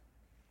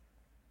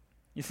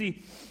 You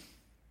see,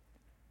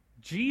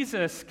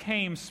 Jesus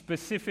came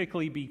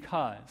specifically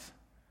because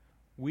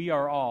we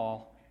are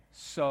all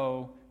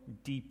so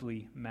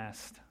deeply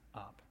messed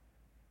up.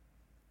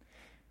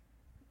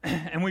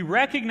 And we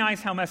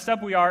recognize how messed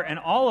up we are, and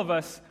all of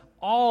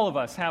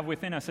us have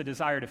within us a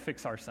desire to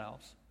fix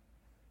ourselves.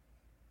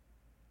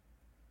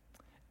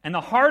 And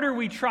the harder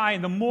we try,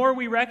 the more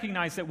we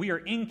recognize that we are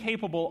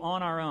incapable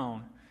on our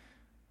own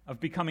of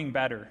becoming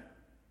better,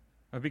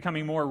 of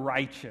becoming more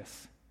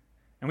righteous,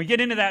 And we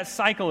get into that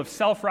cycle of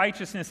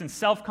self-righteousness and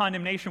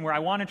self-condemnation where I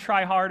want to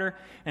try harder,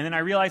 and then I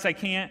realize I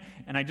can't,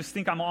 and I just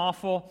think I'm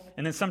awful,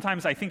 and then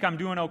sometimes I think I'm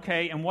doing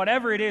okay, and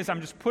whatever it is, I'm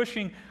just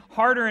pushing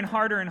harder and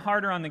harder and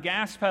harder on the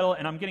gas pedal,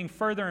 and I'm getting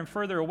further and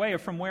further away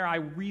from where I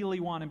really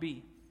want to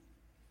be.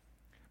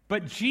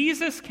 But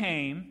Jesus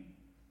came,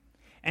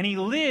 and he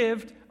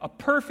lived a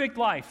perfect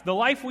life, the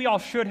life we all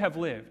should have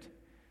lived.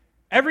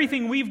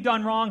 Everything we've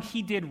done wrong,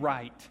 he did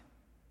right.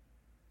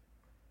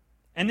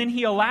 And then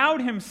he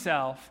allowed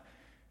himself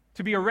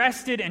to be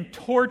arrested and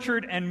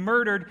tortured and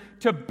murdered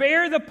to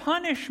bear the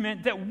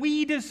punishment that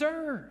we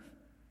deserve.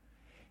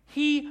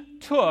 He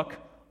took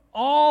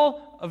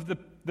all of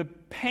the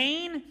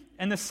pain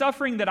and the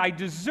suffering that I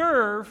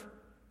deserve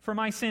for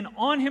my sin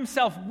on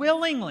himself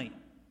willingly,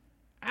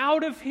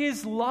 out of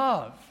his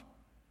love,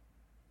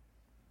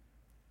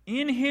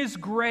 in his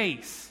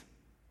grace,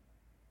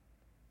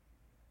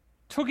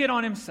 took it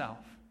on himself.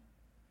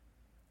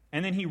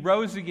 And then he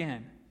rose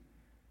again,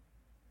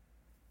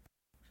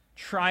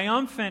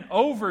 triumphant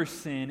over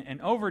sin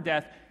and over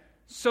death,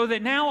 so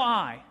that now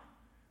I,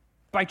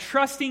 by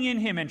trusting in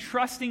him and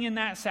trusting in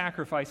that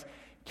sacrifice,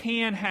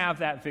 can have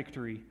that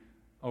victory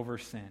over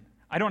sin.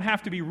 I don't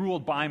have to be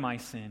ruled by my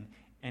sin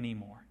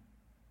anymore.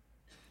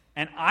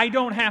 And I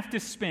don't have to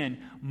spend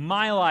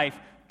my life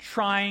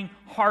trying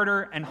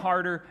harder and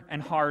harder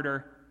and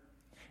harder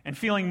and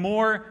feeling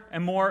more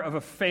and more of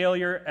a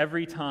failure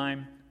every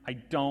time I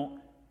don't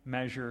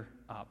measure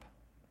up.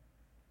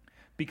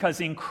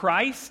 Because in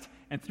Christ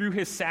and through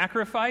his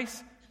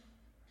sacrifice,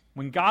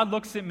 when God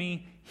looks at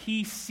me,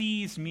 he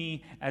sees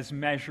me as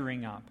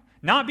measuring up.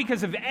 Not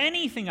because of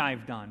anything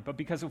I've done, but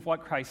because of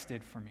what Christ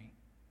did for me.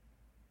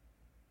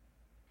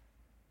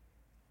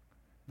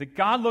 That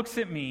God looks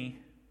at me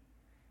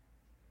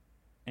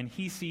and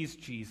he sees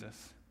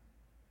Jesus.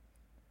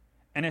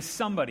 And as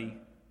somebody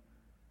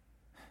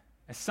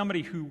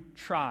who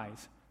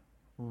tries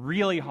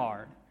really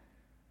hard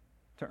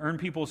to earn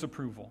people's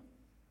approval,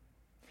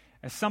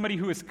 as somebody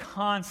who is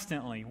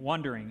constantly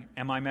wondering,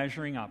 am I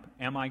measuring up?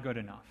 Am I good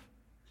enough?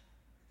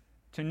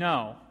 To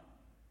know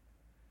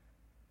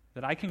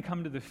that I can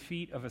come to the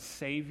feet of a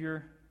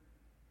Savior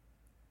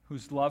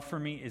whose love for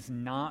me is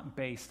not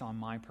based on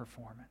my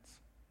performance.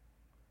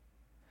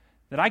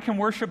 That I can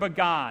worship a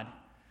God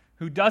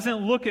who doesn't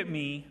look at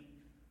me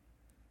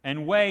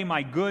and weigh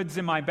my goods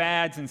and my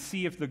bads and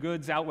see if the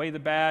goods outweigh the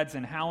bads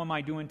and how am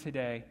I doing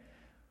today.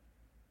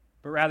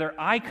 But rather,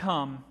 I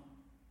come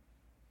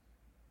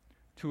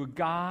to a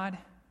God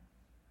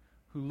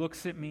who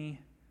looks at me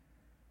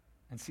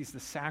and sees the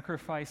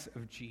sacrifice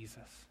of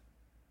Jesus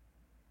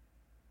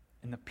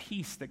and the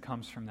peace that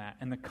comes from that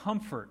and the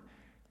comfort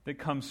that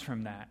comes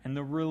from that and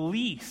the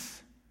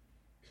release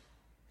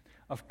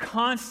of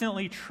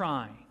constantly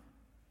trying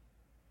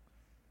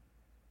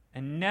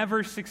and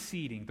never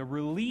succeeding. The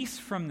release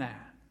from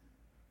that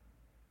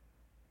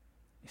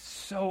is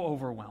so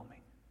overwhelming.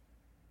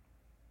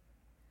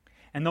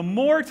 And the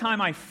more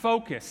time I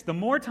focus, the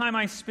more time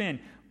I spend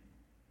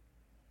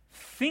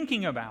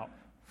thinking about,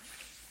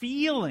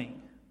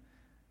 feeling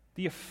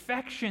the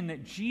affection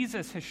that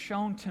Jesus has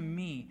shown to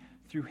me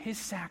through his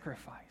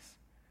sacrifice,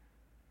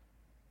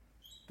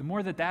 the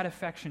more that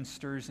affection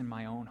stirs in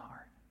my own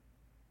heart.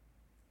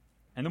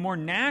 And the more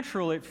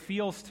natural it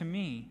feels to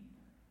me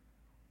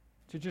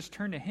to just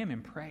turn to him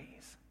in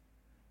praise,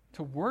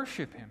 to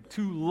worship him,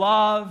 to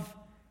love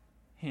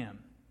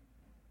him.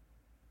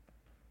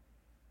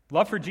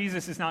 Love for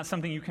Jesus is not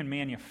something you can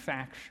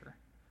manufacture.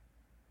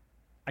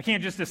 I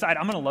can't just decide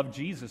I'm going to love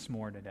Jesus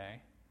more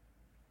today.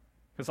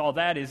 Because all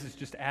that is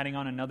just adding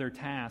on another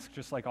task,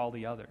 just like all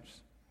the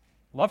others.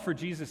 Love for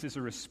Jesus is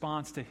a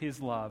response to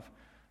his love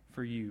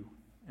for you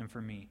and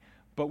for me.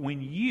 But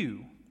when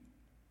you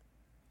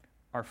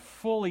are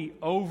fully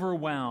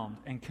overwhelmed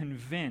and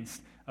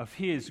convinced of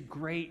his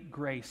great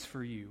grace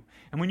for you,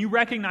 and when you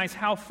recognize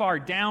how far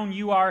down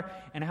you are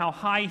and how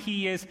high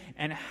he is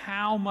and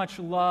how much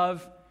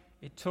love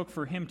it took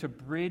for him to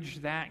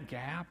bridge that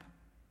gap,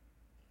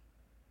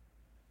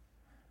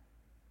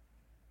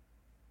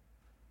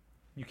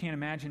 you can't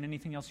imagine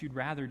anything else you'd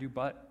rather do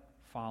but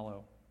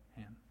follow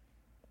him.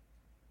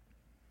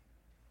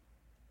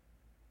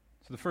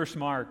 So the first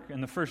mark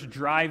and the first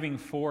driving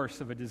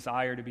force of a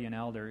desire to be an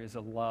elder is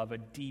a love, a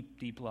deep,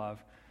 deep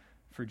love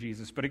for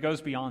Jesus. But it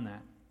goes beyond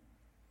that.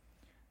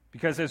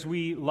 Because as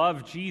we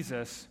love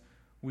Jesus,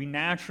 we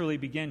naturally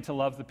begin to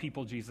love the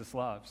people Jesus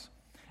loves.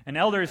 An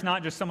elder is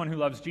not just someone who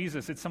loves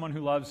Jesus, it's someone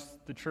who loves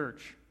the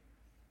church.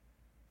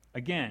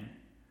 Again,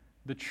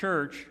 the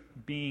church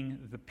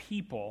being the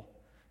people,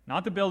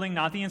 not the building,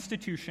 not the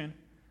institution,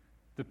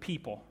 the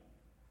people.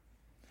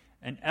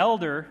 An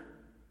elder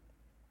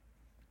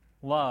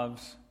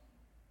loves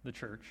the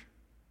church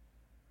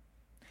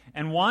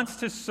and wants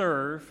to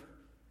serve,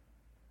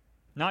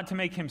 not to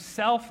make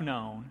himself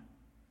known,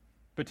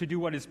 but to do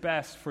what is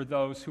best for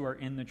those who are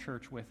in the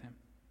church with him.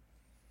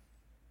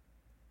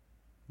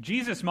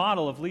 Jesus'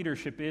 model of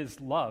leadership is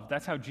love.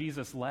 That's how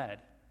Jesus led.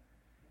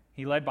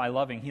 He led by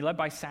loving. He led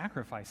by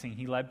sacrificing.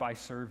 He led by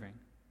serving.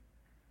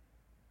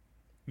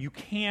 You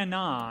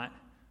cannot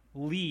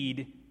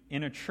lead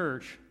in a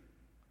church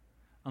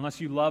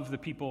unless you love the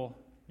people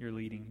you're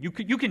leading. You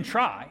can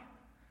try.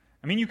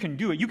 I mean, you can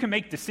do it. You can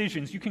make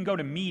decisions. You can go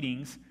to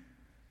meetings.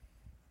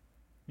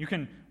 You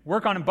can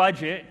work on a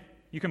budget.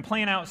 You can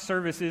plan out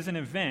services and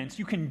events.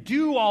 You can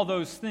do all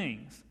those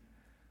things.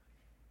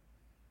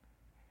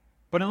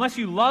 But unless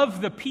you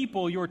love the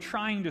people you're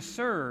trying to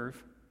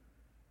serve,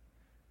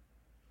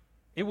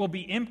 it will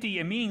be empty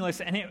and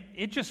meaningless, and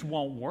it just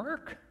won't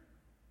work.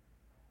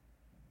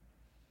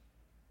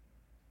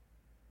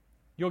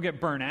 You'll get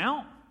burnt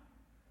out.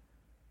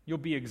 You'll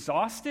be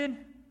exhausted.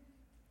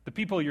 The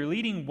people you're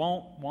leading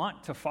won't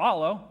want to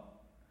follow.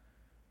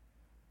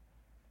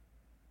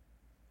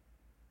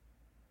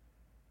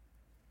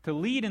 To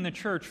lead in the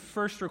church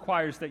first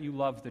requires that you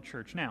love the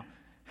church. Now,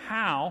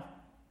 how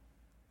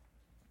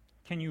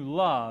can you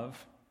love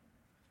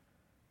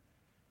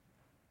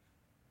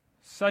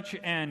such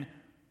an,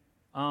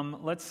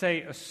 let's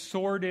say,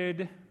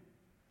 assorted,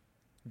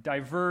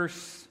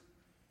 diverse,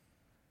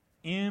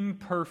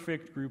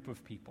 imperfect group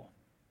of people?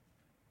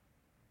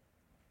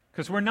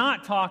 Because we're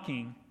not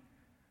talking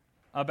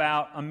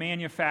about a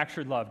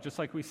manufactured love, just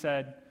like we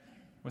said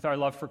with our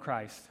love for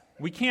Christ.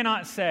 We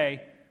cannot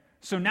say,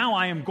 so now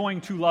I am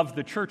going to love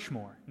the church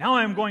more. Now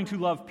I am going to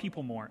love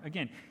people more.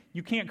 Again,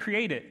 you can't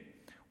create it.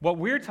 What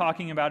we're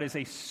talking about is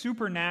a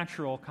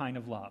supernatural kind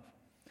of love.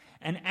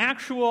 An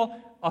actual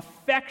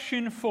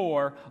affection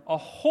for a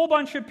whole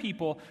bunch of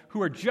people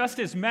who are just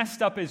as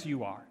messed up as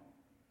you are.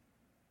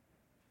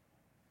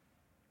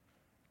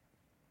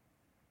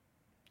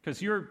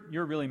 Because you're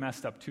really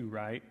messed up too,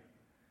 right?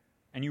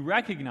 And you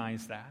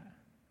recognize that.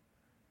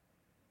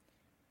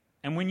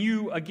 And when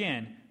you,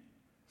 again,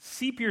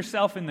 seep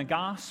yourself in the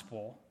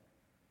gospel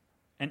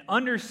and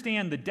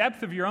understand the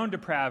depth of your own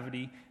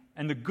depravity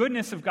and the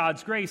goodness of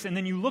God's grace, and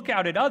then you look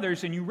out at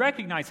others and you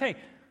recognize, hey,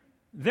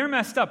 they're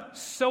messed up,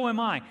 so am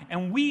I.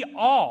 And we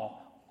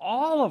all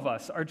of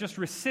us are just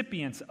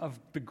recipients of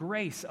the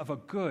grace of a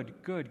good,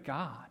 good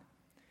God.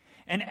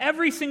 And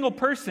every single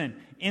person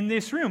in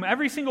this room,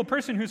 every single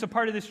person who's a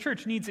part of this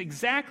church needs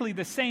exactly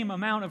the same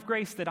amount of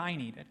grace that I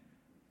needed.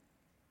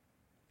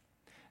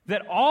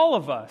 That all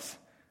of us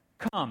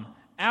come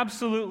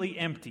absolutely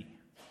empty.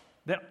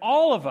 That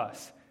all of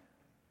us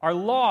are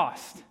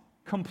lost,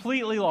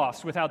 completely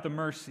lost without the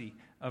mercy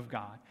of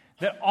God.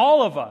 That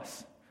all of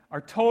us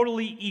are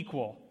totally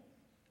equal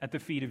at the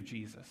feet of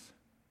Jesus.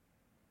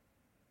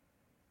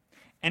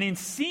 And in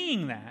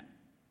seeing that,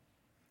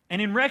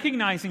 and in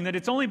recognizing that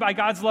it's only by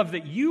God's love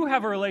that you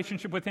have a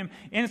relationship with Him,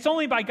 and it's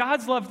only by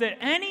God's love that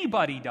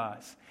anybody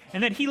does,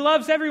 and that He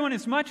loves everyone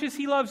as much as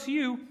He loves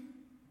you,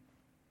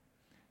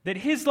 that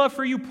His love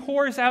for you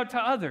pours out to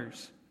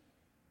others.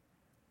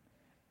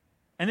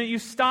 And that you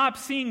stop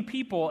seeing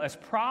people as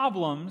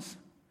problems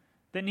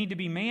that need to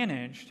be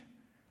managed.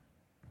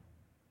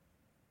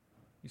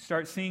 You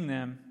start seeing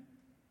them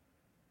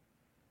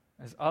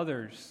as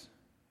others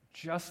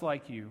just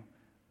like you,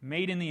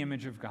 made in the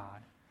image of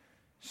God.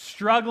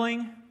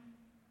 Struggling,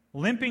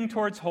 limping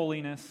towards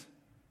holiness,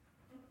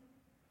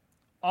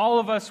 all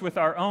of us with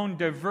our own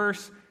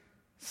diverse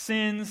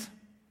sins,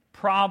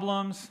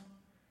 problems,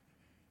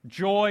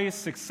 joys,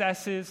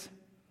 successes.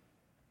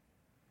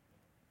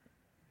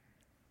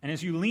 And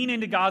as you lean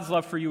into God's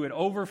love for you, it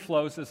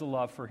overflows as a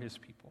love for His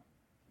people.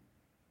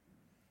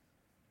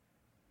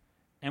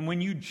 And when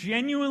you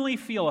genuinely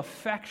feel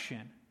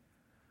affection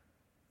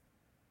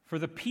for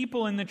the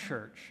people in the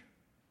church,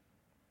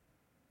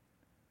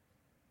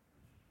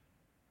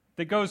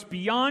 that goes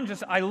beyond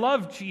just, I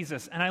love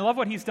Jesus and I love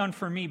what He's done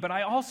for me, but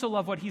I also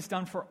love what He's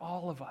done for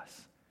all of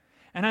us.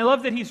 And I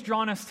love that He's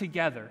drawn us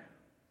together.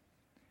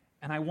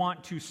 And I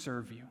want to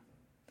serve you.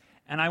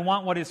 And I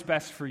want what is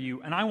best for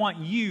you. And I want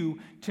you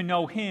to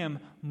know Him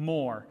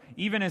more.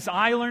 Even as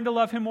I learn to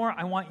love Him more,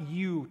 I want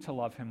you to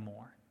love Him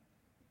more.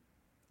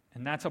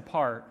 And that's a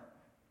part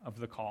of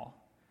the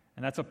call.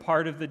 And that's a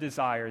part of the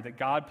desire that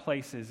God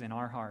places in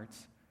our hearts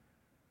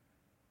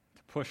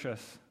to push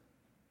us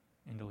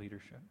into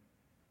leadership.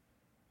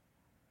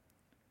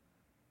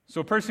 So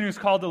a person who's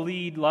called to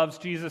lead loves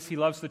Jesus, he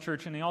loves the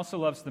church, and he also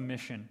loves the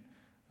mission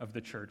of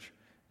the church.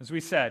 As we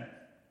said,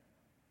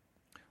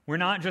 we're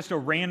not just a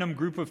random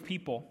group of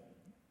people,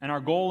 and our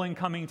goal in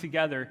coming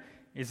together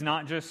is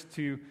not just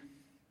to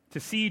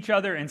see each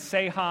other and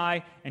say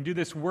hi and do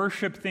this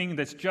worship thing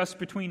that's just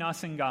between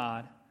us and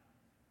God.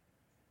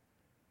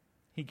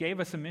 He gave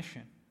us a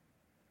mission.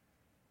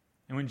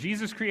 And when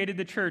Jesus created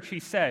the church, He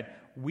said,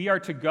 we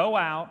are to go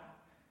out,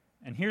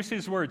 and here's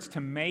His words,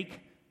 to make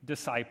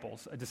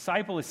disciples. A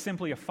disciple is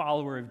simply a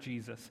follower of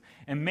Jesus.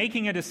 And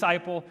making a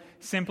disciple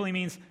simply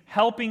means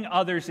helping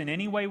others in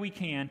any way we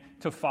can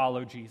to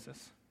follow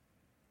Jesus.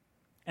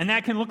 And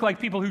that can look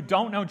like people who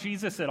don't know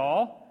Jesus at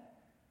all.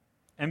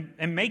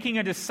 And making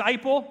a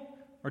disciple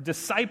or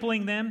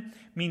discipling them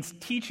means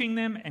teaching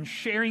them and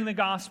sharing the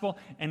gospel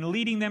and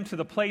leading them to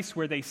the place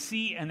where they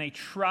see and they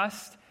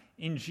trust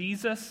in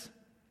Jesus.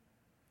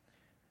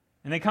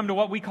 And they come to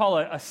what we call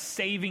a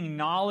saving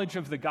knowledge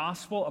of the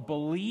gospel, a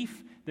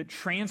belief that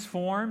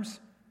transforms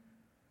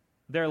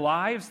their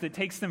lives that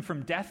takes them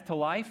from death to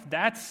life.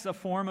 That's a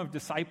form of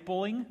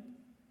discipling.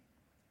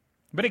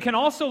 But it can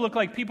also look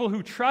like people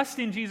who trust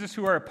in Jesus,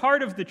 who are a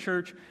part of the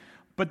church,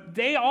 but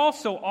they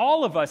also,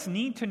 all of us,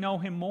 need to know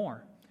him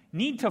more,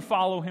 need to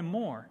follow him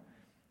more.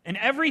 And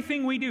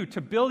everything we do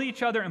to build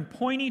each other and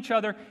point each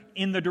other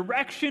in the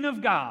direction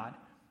of God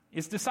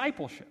is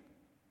discipleship.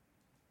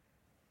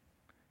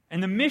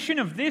 And the mission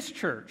of this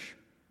church,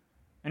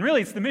 and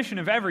really it's the mission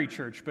of every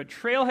church, but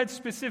Trailhead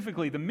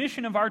specifically, the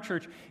mission of our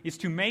church is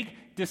to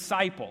make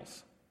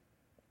disciples,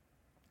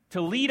 to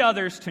lead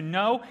others to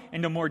know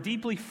and to more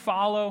deeply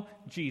follow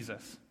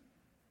Jesus,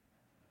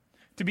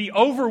 to be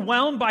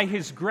overwhelmed by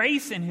his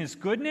grace and his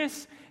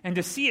goodness, and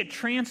to see it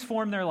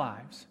transform their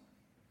lives.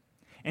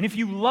 And if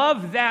you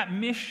love that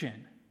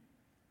mission,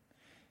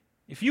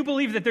 if you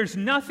believe that there's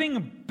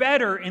nothing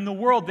better in the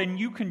world than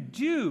you can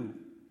do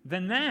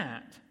than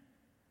that,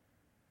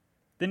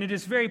 then it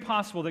is very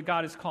possible that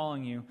God is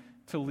calling you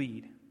to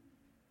lead.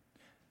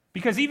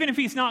 Because even if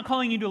he's not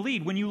calling you to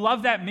lead, when you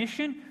love that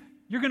mission,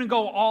 you're going to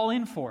go all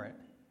in for it.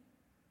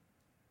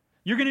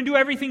 You're going to do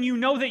everything you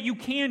know that you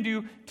can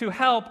do to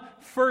help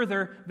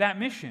further that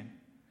mission.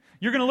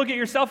 You're going to look at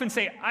yourself and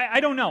say, I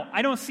don't know.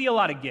 I don't see a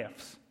lot of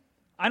gifts.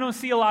 I don't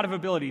see a lot of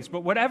abilities.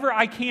 But whatever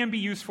I can be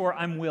used for,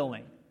 I'm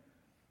willing.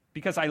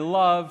 Because I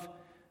love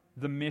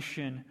the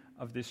mission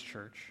of this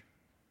church.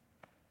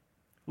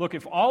 Look,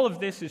 if all of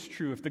this is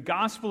true, if the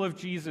gospel of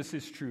Jesus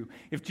is true,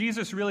 if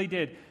Jesus really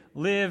did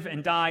live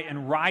and die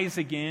and rise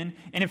again,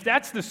 and if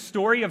that's the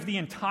story of the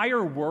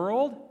entire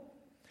world,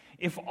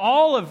 if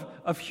all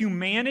of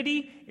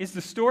humanity is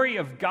the story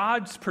of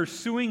God's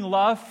pursuing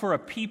love for a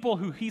people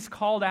who he's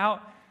called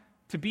out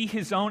to be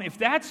his own, if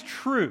that's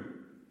true,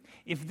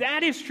 if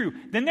that is true,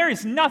 then there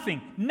is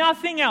nothing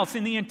else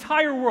in the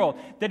entire world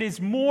that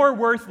is more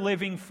worth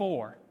living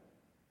for.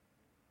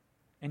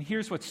 And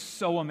here's what's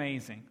so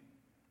amazing.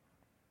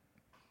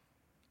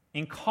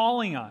 In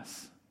calling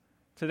us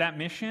to that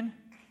mission,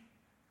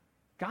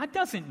 God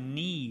doesn't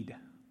need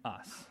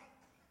us.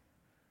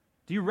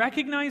 Do you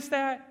recognize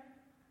that?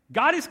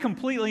 God is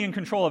completely in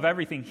control of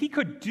everything. He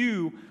could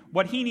do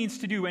what he needs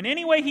to do in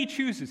any way he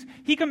chooses.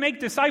 He can make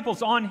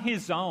disciples on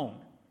his own.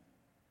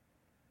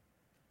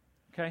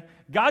 Okay?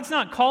 God's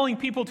not calling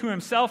people to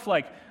himself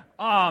like,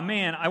 oh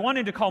man, I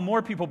wanted to call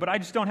more people, but I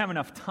just don't have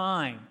enough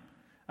time.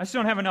 I just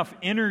don't have enough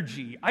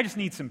energy. I just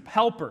need some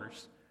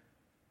helpers.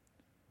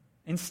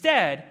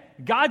 Instead,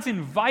 God's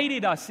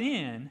invited us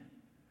in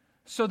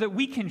so that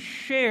we can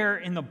share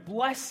in the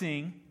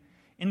blessing,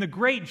 in the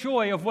great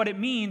joy of what it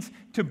means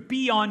to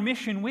be on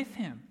mission with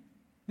him.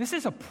 This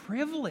is a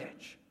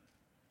privilege.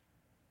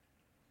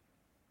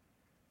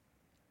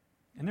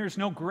 And there's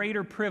no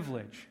greater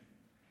privilege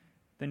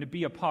than to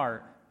be a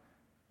part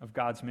of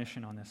God's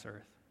mission on this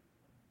earth.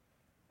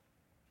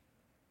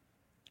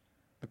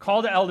 The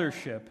call to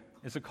eldership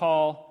is a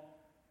call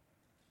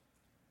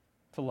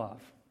to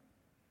love.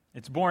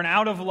 It's born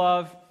out of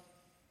love,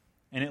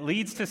 and it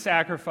leads to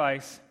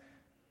sacrifice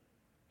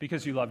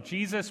because you love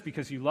Jesus,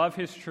 because you love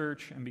his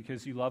church, and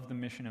because you love the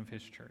mission of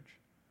his church.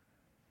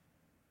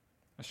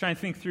 I was trying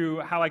to think through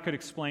how I could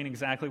explain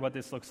exactly what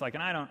this looks like,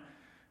 and I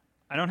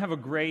don't have a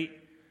great,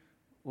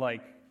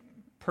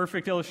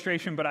 perfect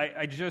illustration, but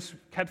I just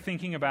kept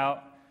thinking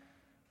about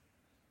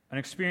an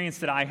experience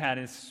that I had.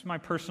 It's my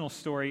personal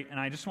story, and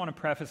I just want to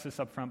preface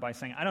this up front by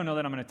saying I don't know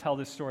that I'm going to tell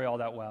this story all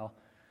that well.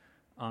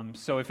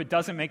 So if it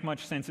doesn't make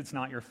much sense, it's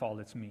not your fault,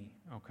 it's me,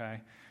 okay?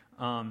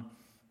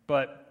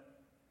 But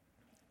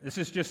this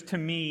is just, to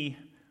me,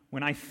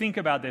 when I think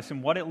about this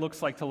and what it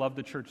looks like to love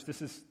the church,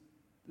 this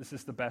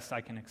is the best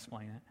I can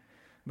explain it.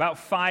 About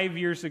 5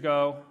 years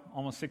ago,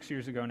 almost 6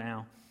 years ago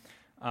now,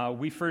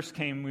 we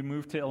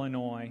moved to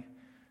Illinois,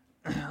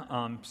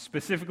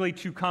 specifically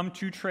to come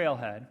to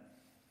Trailhead,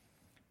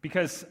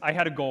 because I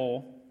had a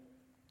goal.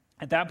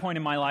 At that point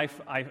in my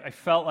life, I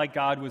felt like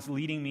God was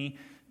leading me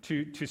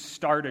to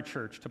start a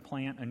church, to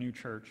plant a new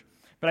church.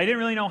 But I didn't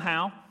really know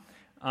how.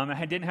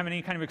 I didn't have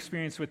any kind of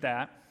experience with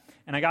that.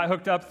 And I got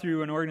hooked up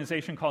through an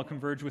organization called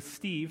Converge with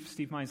Steve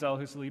Meisel,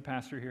 who's the lead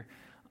pastor here.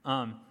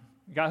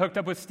 Got hooked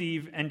up with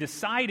Steve and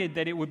decided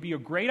that it would be a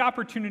great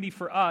opportunity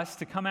for us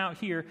to come out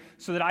here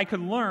so that I could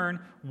learn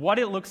what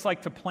it looks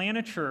like to plant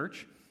a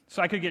church,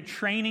 so I could get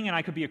training and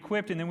I could be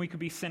equipped, and then we could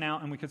be sent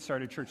out and we could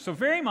start a church. So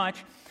very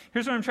much,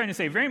 here's what I'm trying to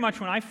say, very much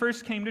when I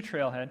first came to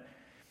Trailhead,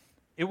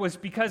 it was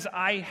because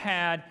I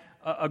had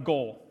a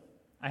goal.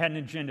 I had an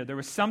agenda. There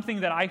was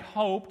something that I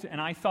hoped and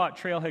I thought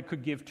Trailhead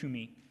could give to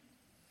me.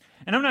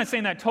 And I'm not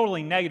saying that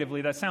totally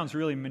negatively. That sounds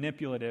really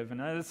manipulative, and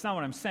that's not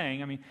what I'm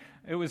saying. I mean,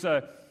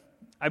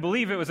 I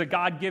believe it was a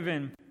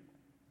God-given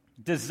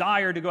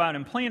desire to go out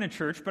and plant a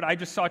church, but I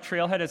just saw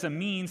Trailhead as a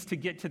means to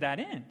get to that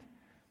end.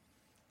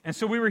 And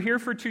so we were here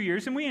for 2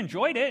 years, and we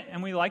enjoyed it,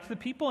 and we liked the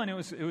people, and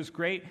it was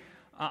great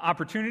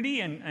opportunity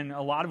and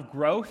a lot of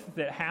growth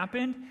that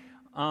happened.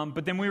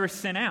 But then we were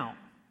sent out.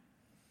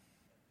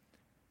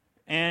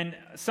 And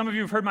some of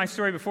you have heard my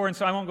story before, and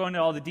so I won't go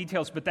into all the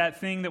details, but that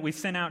thing that we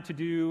sent out to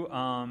do,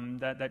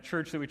 that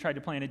church that we tried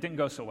to plant, it didn't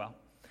go so well.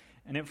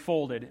 and it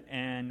folded.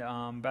 And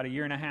about a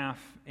year and a half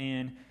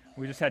in,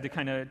 we just had to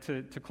kind of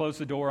to close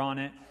the door on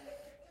it.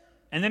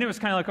 And then it was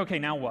kind of like, okay,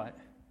 now what?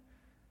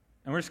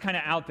 And we're just kind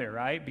of out there,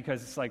 right?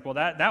 Because it's like, well,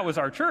 that was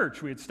our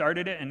church. We had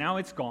started it, and now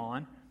it's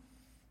gone.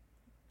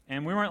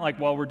 And we weren't like,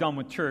 well, we're done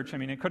with church. I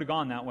mean, it could have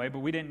gone that way, but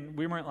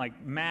we weren't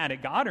like mad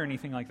at God or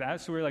anything like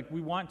that. So we were like,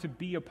 we want to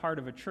be a part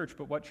of a church,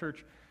 but what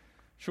church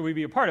should we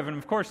be a part of? And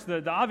of course,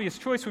 the obvious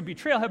choice would be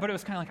Trailhead, but it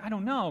was kind of like, I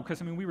don't know,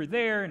 because I mean, we were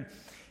there, and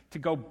to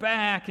go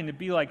back and to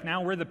be like,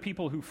 now we're the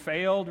people who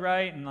failed,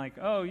 right? And like,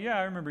 oh yeah,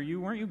 I remember you,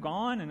 weren't you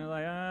gone? And they're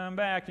like, I'm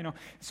back, you know.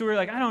 So we were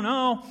like, I don't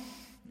know.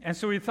 And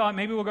so we thought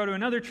maybe we'll go to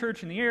another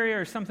church in the area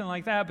or something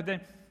like that, but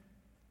then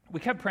we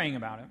kept praying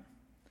about it.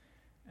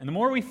 And the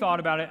more we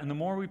thought about it and the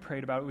more we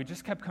prayed about it, we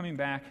just kept coming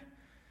back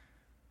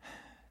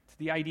to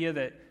the idea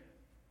that,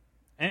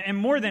 and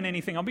more than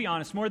anything, I'll be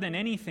honest, more than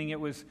anything,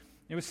 it was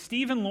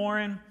Steve and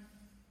Lauren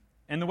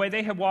and the way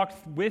they had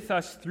walked with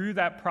us through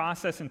that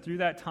process and through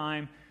that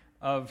time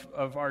of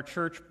our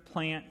church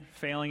plant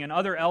failing, and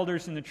other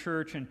elders in the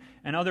church and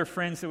other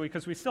friends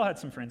because we still had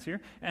some friends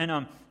here,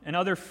 and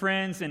other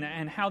friends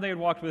and how they had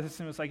walked with us,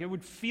 and it was like it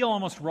would feel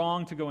almost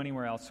wrong to go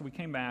anywhere else. So we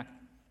came back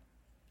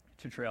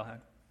to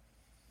Trailhead.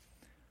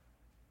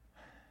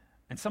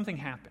 And something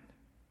happened.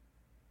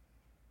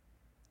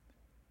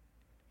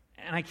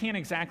 And I can't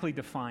exactly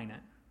define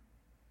it.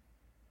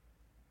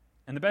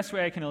 And the best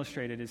way I can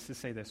illustrate it is to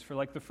say this. For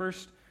like the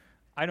first,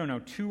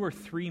 2 or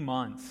 3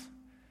 months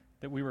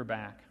that we were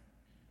back,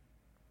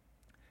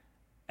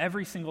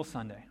 every single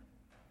Sunday,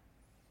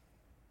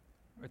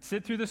 we'd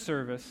sit through the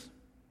service,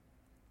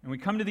 and we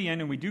come to the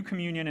end, and we do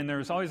communion, and there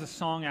was always a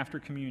song after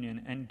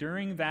communion. And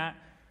during that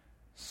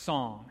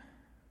song,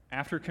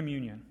 after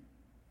communion,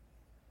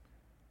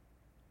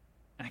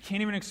 and I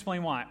can't even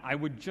explain why, I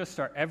would just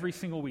start, every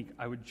single week,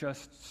 I would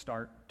just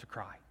start to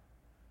cry.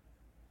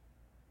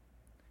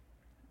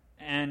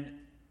 And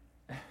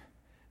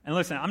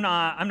listen, I'm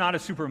not a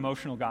super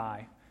emotional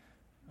guy,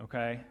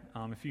 okay?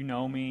 If you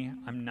know me,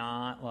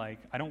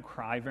 I don't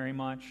cry very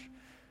much.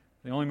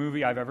 The only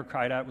movie I've ever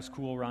cried at was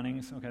Cool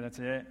Runnings, okay, that's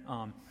it.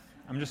 I'm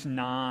just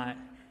not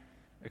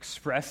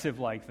expressive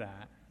like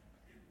that.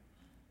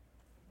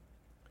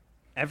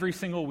 Every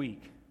single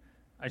week,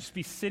 I'd just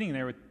be sitting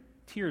there with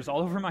tears all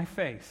over my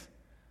face.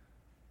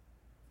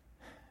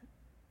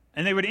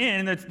 And they would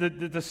end,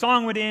 and the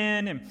song would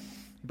end, and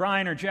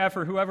Brian or Jeff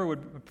or whoever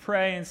would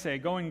pray and say,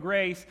 "Go in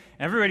grace,"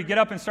 and everybody would get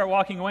up and start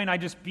walking away, and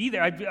I'd just be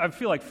there. I'd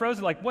feel like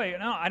frozen, like, wait,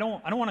 no, I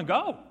don't want to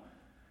go.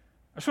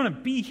 I just want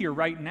to be here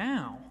right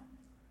now.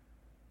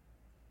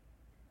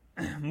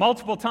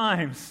 Multiple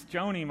times,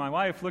 Joni, my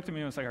wife, looked at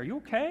me and was like, "Are you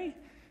okay?"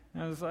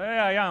 And I was like,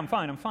 yeah, I'm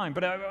fine.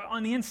 But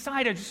on the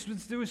inside,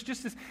 there was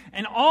just this,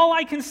 and all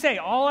I can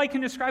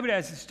describe it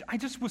as is I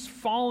just was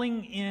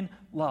falling in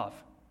love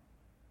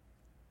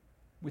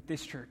with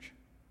this church.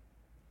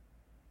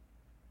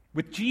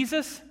 With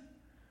Jesus,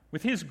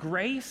 with His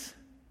grace,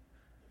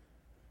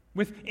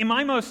 in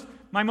my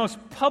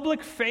most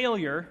public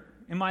failure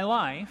in my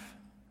life,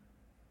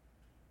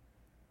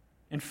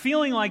 and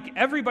feeling like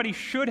everybody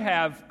could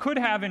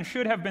have, and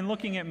should have been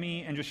looking at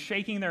me and just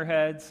shaking their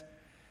heads,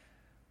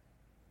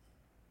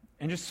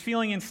 and just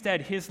feeling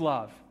instead His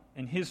love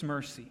and His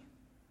mercy,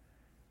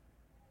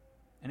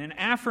 and an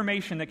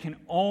affirmation that can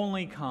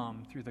only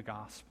come through the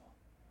gospel.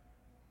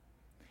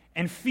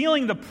 And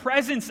feeling the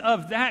presence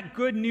of that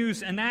good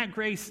news and that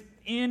grace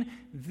in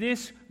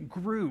this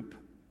group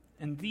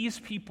and these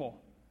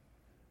people,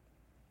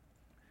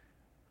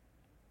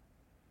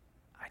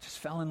 I just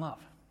fell in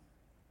love.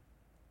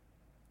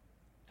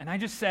 And I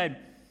just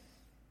said,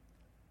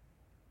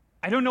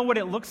 I don't know what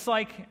it looks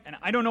like, and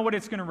I don't know what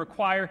it's going to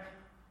require,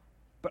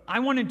 but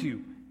I want to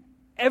do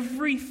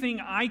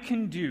everything I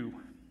can do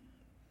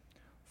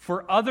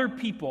for other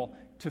people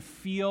to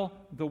feel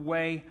the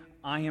way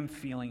I am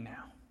feeling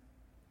now.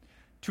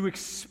 To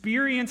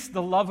experience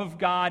the love of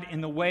God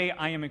in the way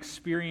I am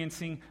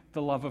experiencing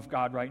the love of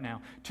God right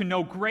now. To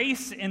know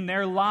grace in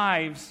their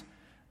lives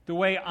the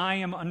way I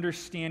am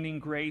understanding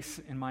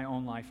grace in my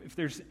own life. If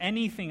there's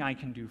anything I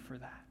can do for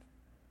that,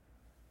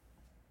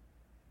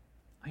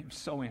 I am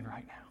so in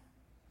right now.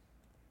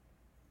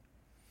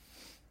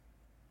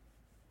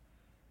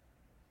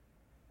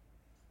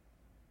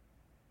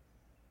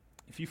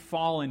 If you've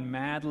fallen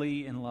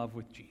madly in love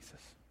with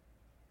Jesus,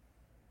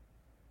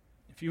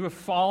 if you have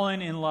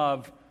fallen in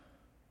love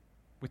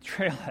with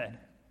Trailhead,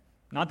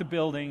 not the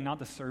building, not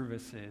the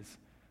services,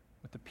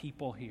 but the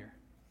people here,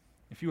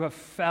 if you have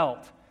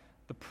felt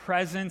the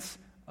presence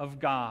of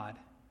God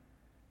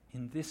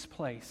in this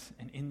place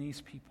and in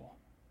these people,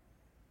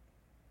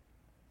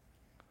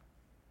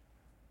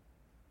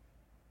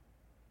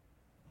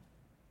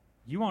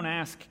 you won't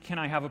ask, can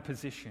I have a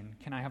position?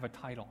 Can I have a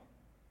title?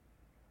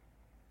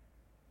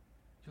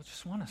 You'll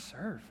just want to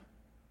serve.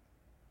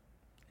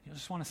 You'll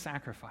just want to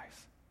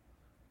sacrifice.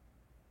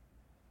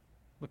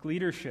 Look,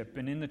 leadership,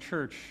 and in the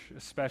church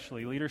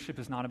especially, leadership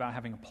is not about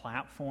having a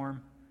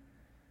platform.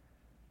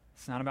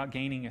 It's not about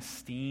gaining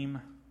esteem,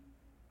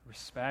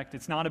 respect.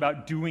 It's not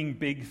about doing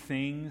big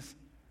things.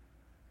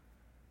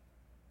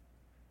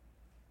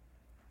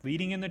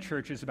 Leading in the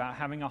church is about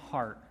having a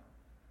heart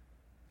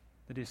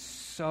that is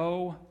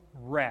so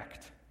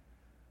wrecked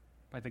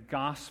by the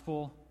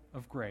gospel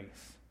of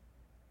grace.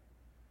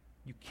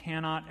 You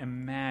cannot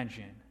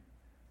imagine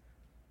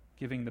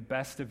giving the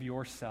best of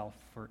yourself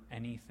for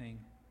anything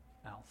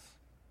else.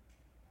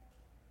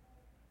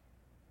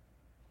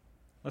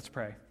 Let's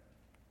pray.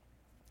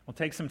 We'll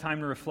take some time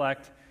to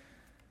reflect, and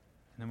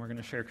then we're going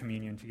to share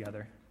communion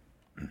together.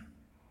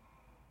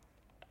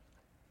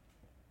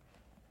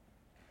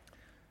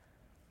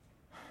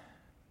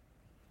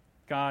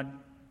 God,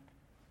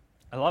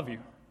 I love you.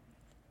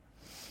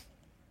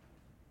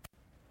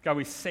 God,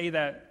 we say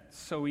that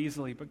so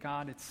easily, but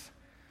God, it's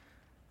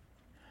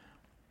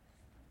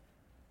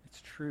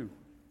true.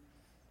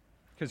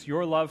 Because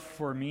your love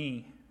for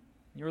me,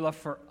 your love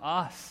for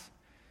us,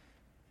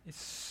 is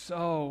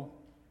so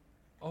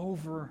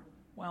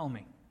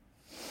overwhelming.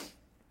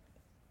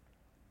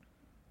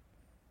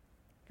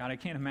 God, I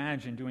can't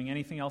imagine doing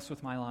anything else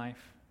with my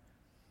life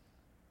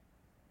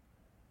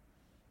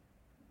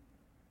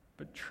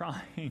but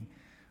trying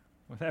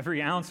with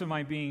every ounce of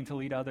my being to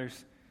lead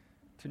others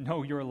to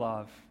know your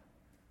love,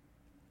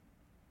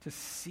 to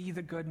see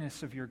the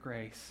goodness of your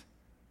grace,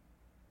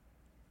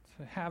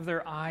 to have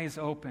their eyes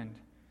opened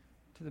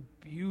to the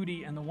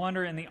beauty and the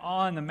wonder and the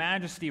awe and the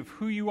majesty of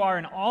who you are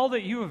and all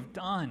that you have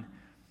done.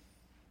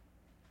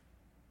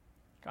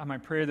 God, my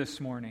prayer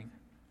this morning,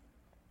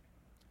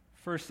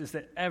 first, is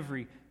that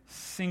every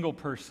single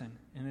person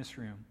in this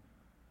room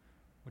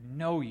would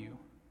know you,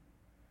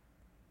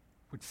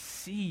 would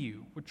see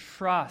you, would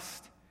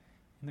trust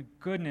in the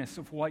goodness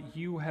of what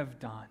you have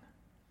done.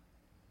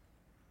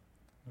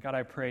 God,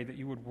 I pray that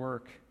you would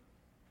work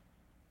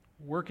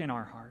in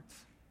our hearts.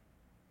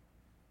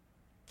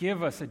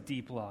 Give us a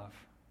deep love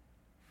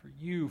for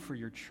you, for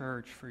your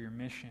church, for your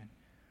mission.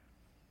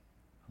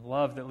 A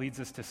love that leads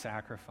us to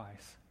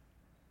sacrifice.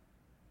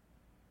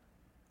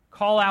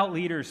 Call out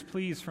leaders,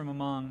 please, from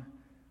among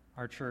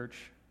our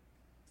church.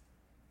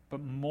 But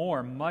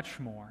more, much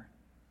more,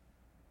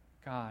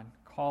 God,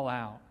 call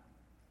out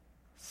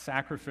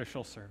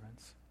sacrificial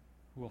servants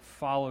who will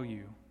follow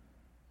you,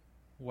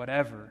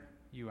 whatever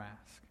you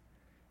ask.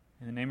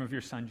 In the name of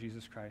your Son,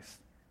 Jesus Christ,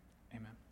 amen.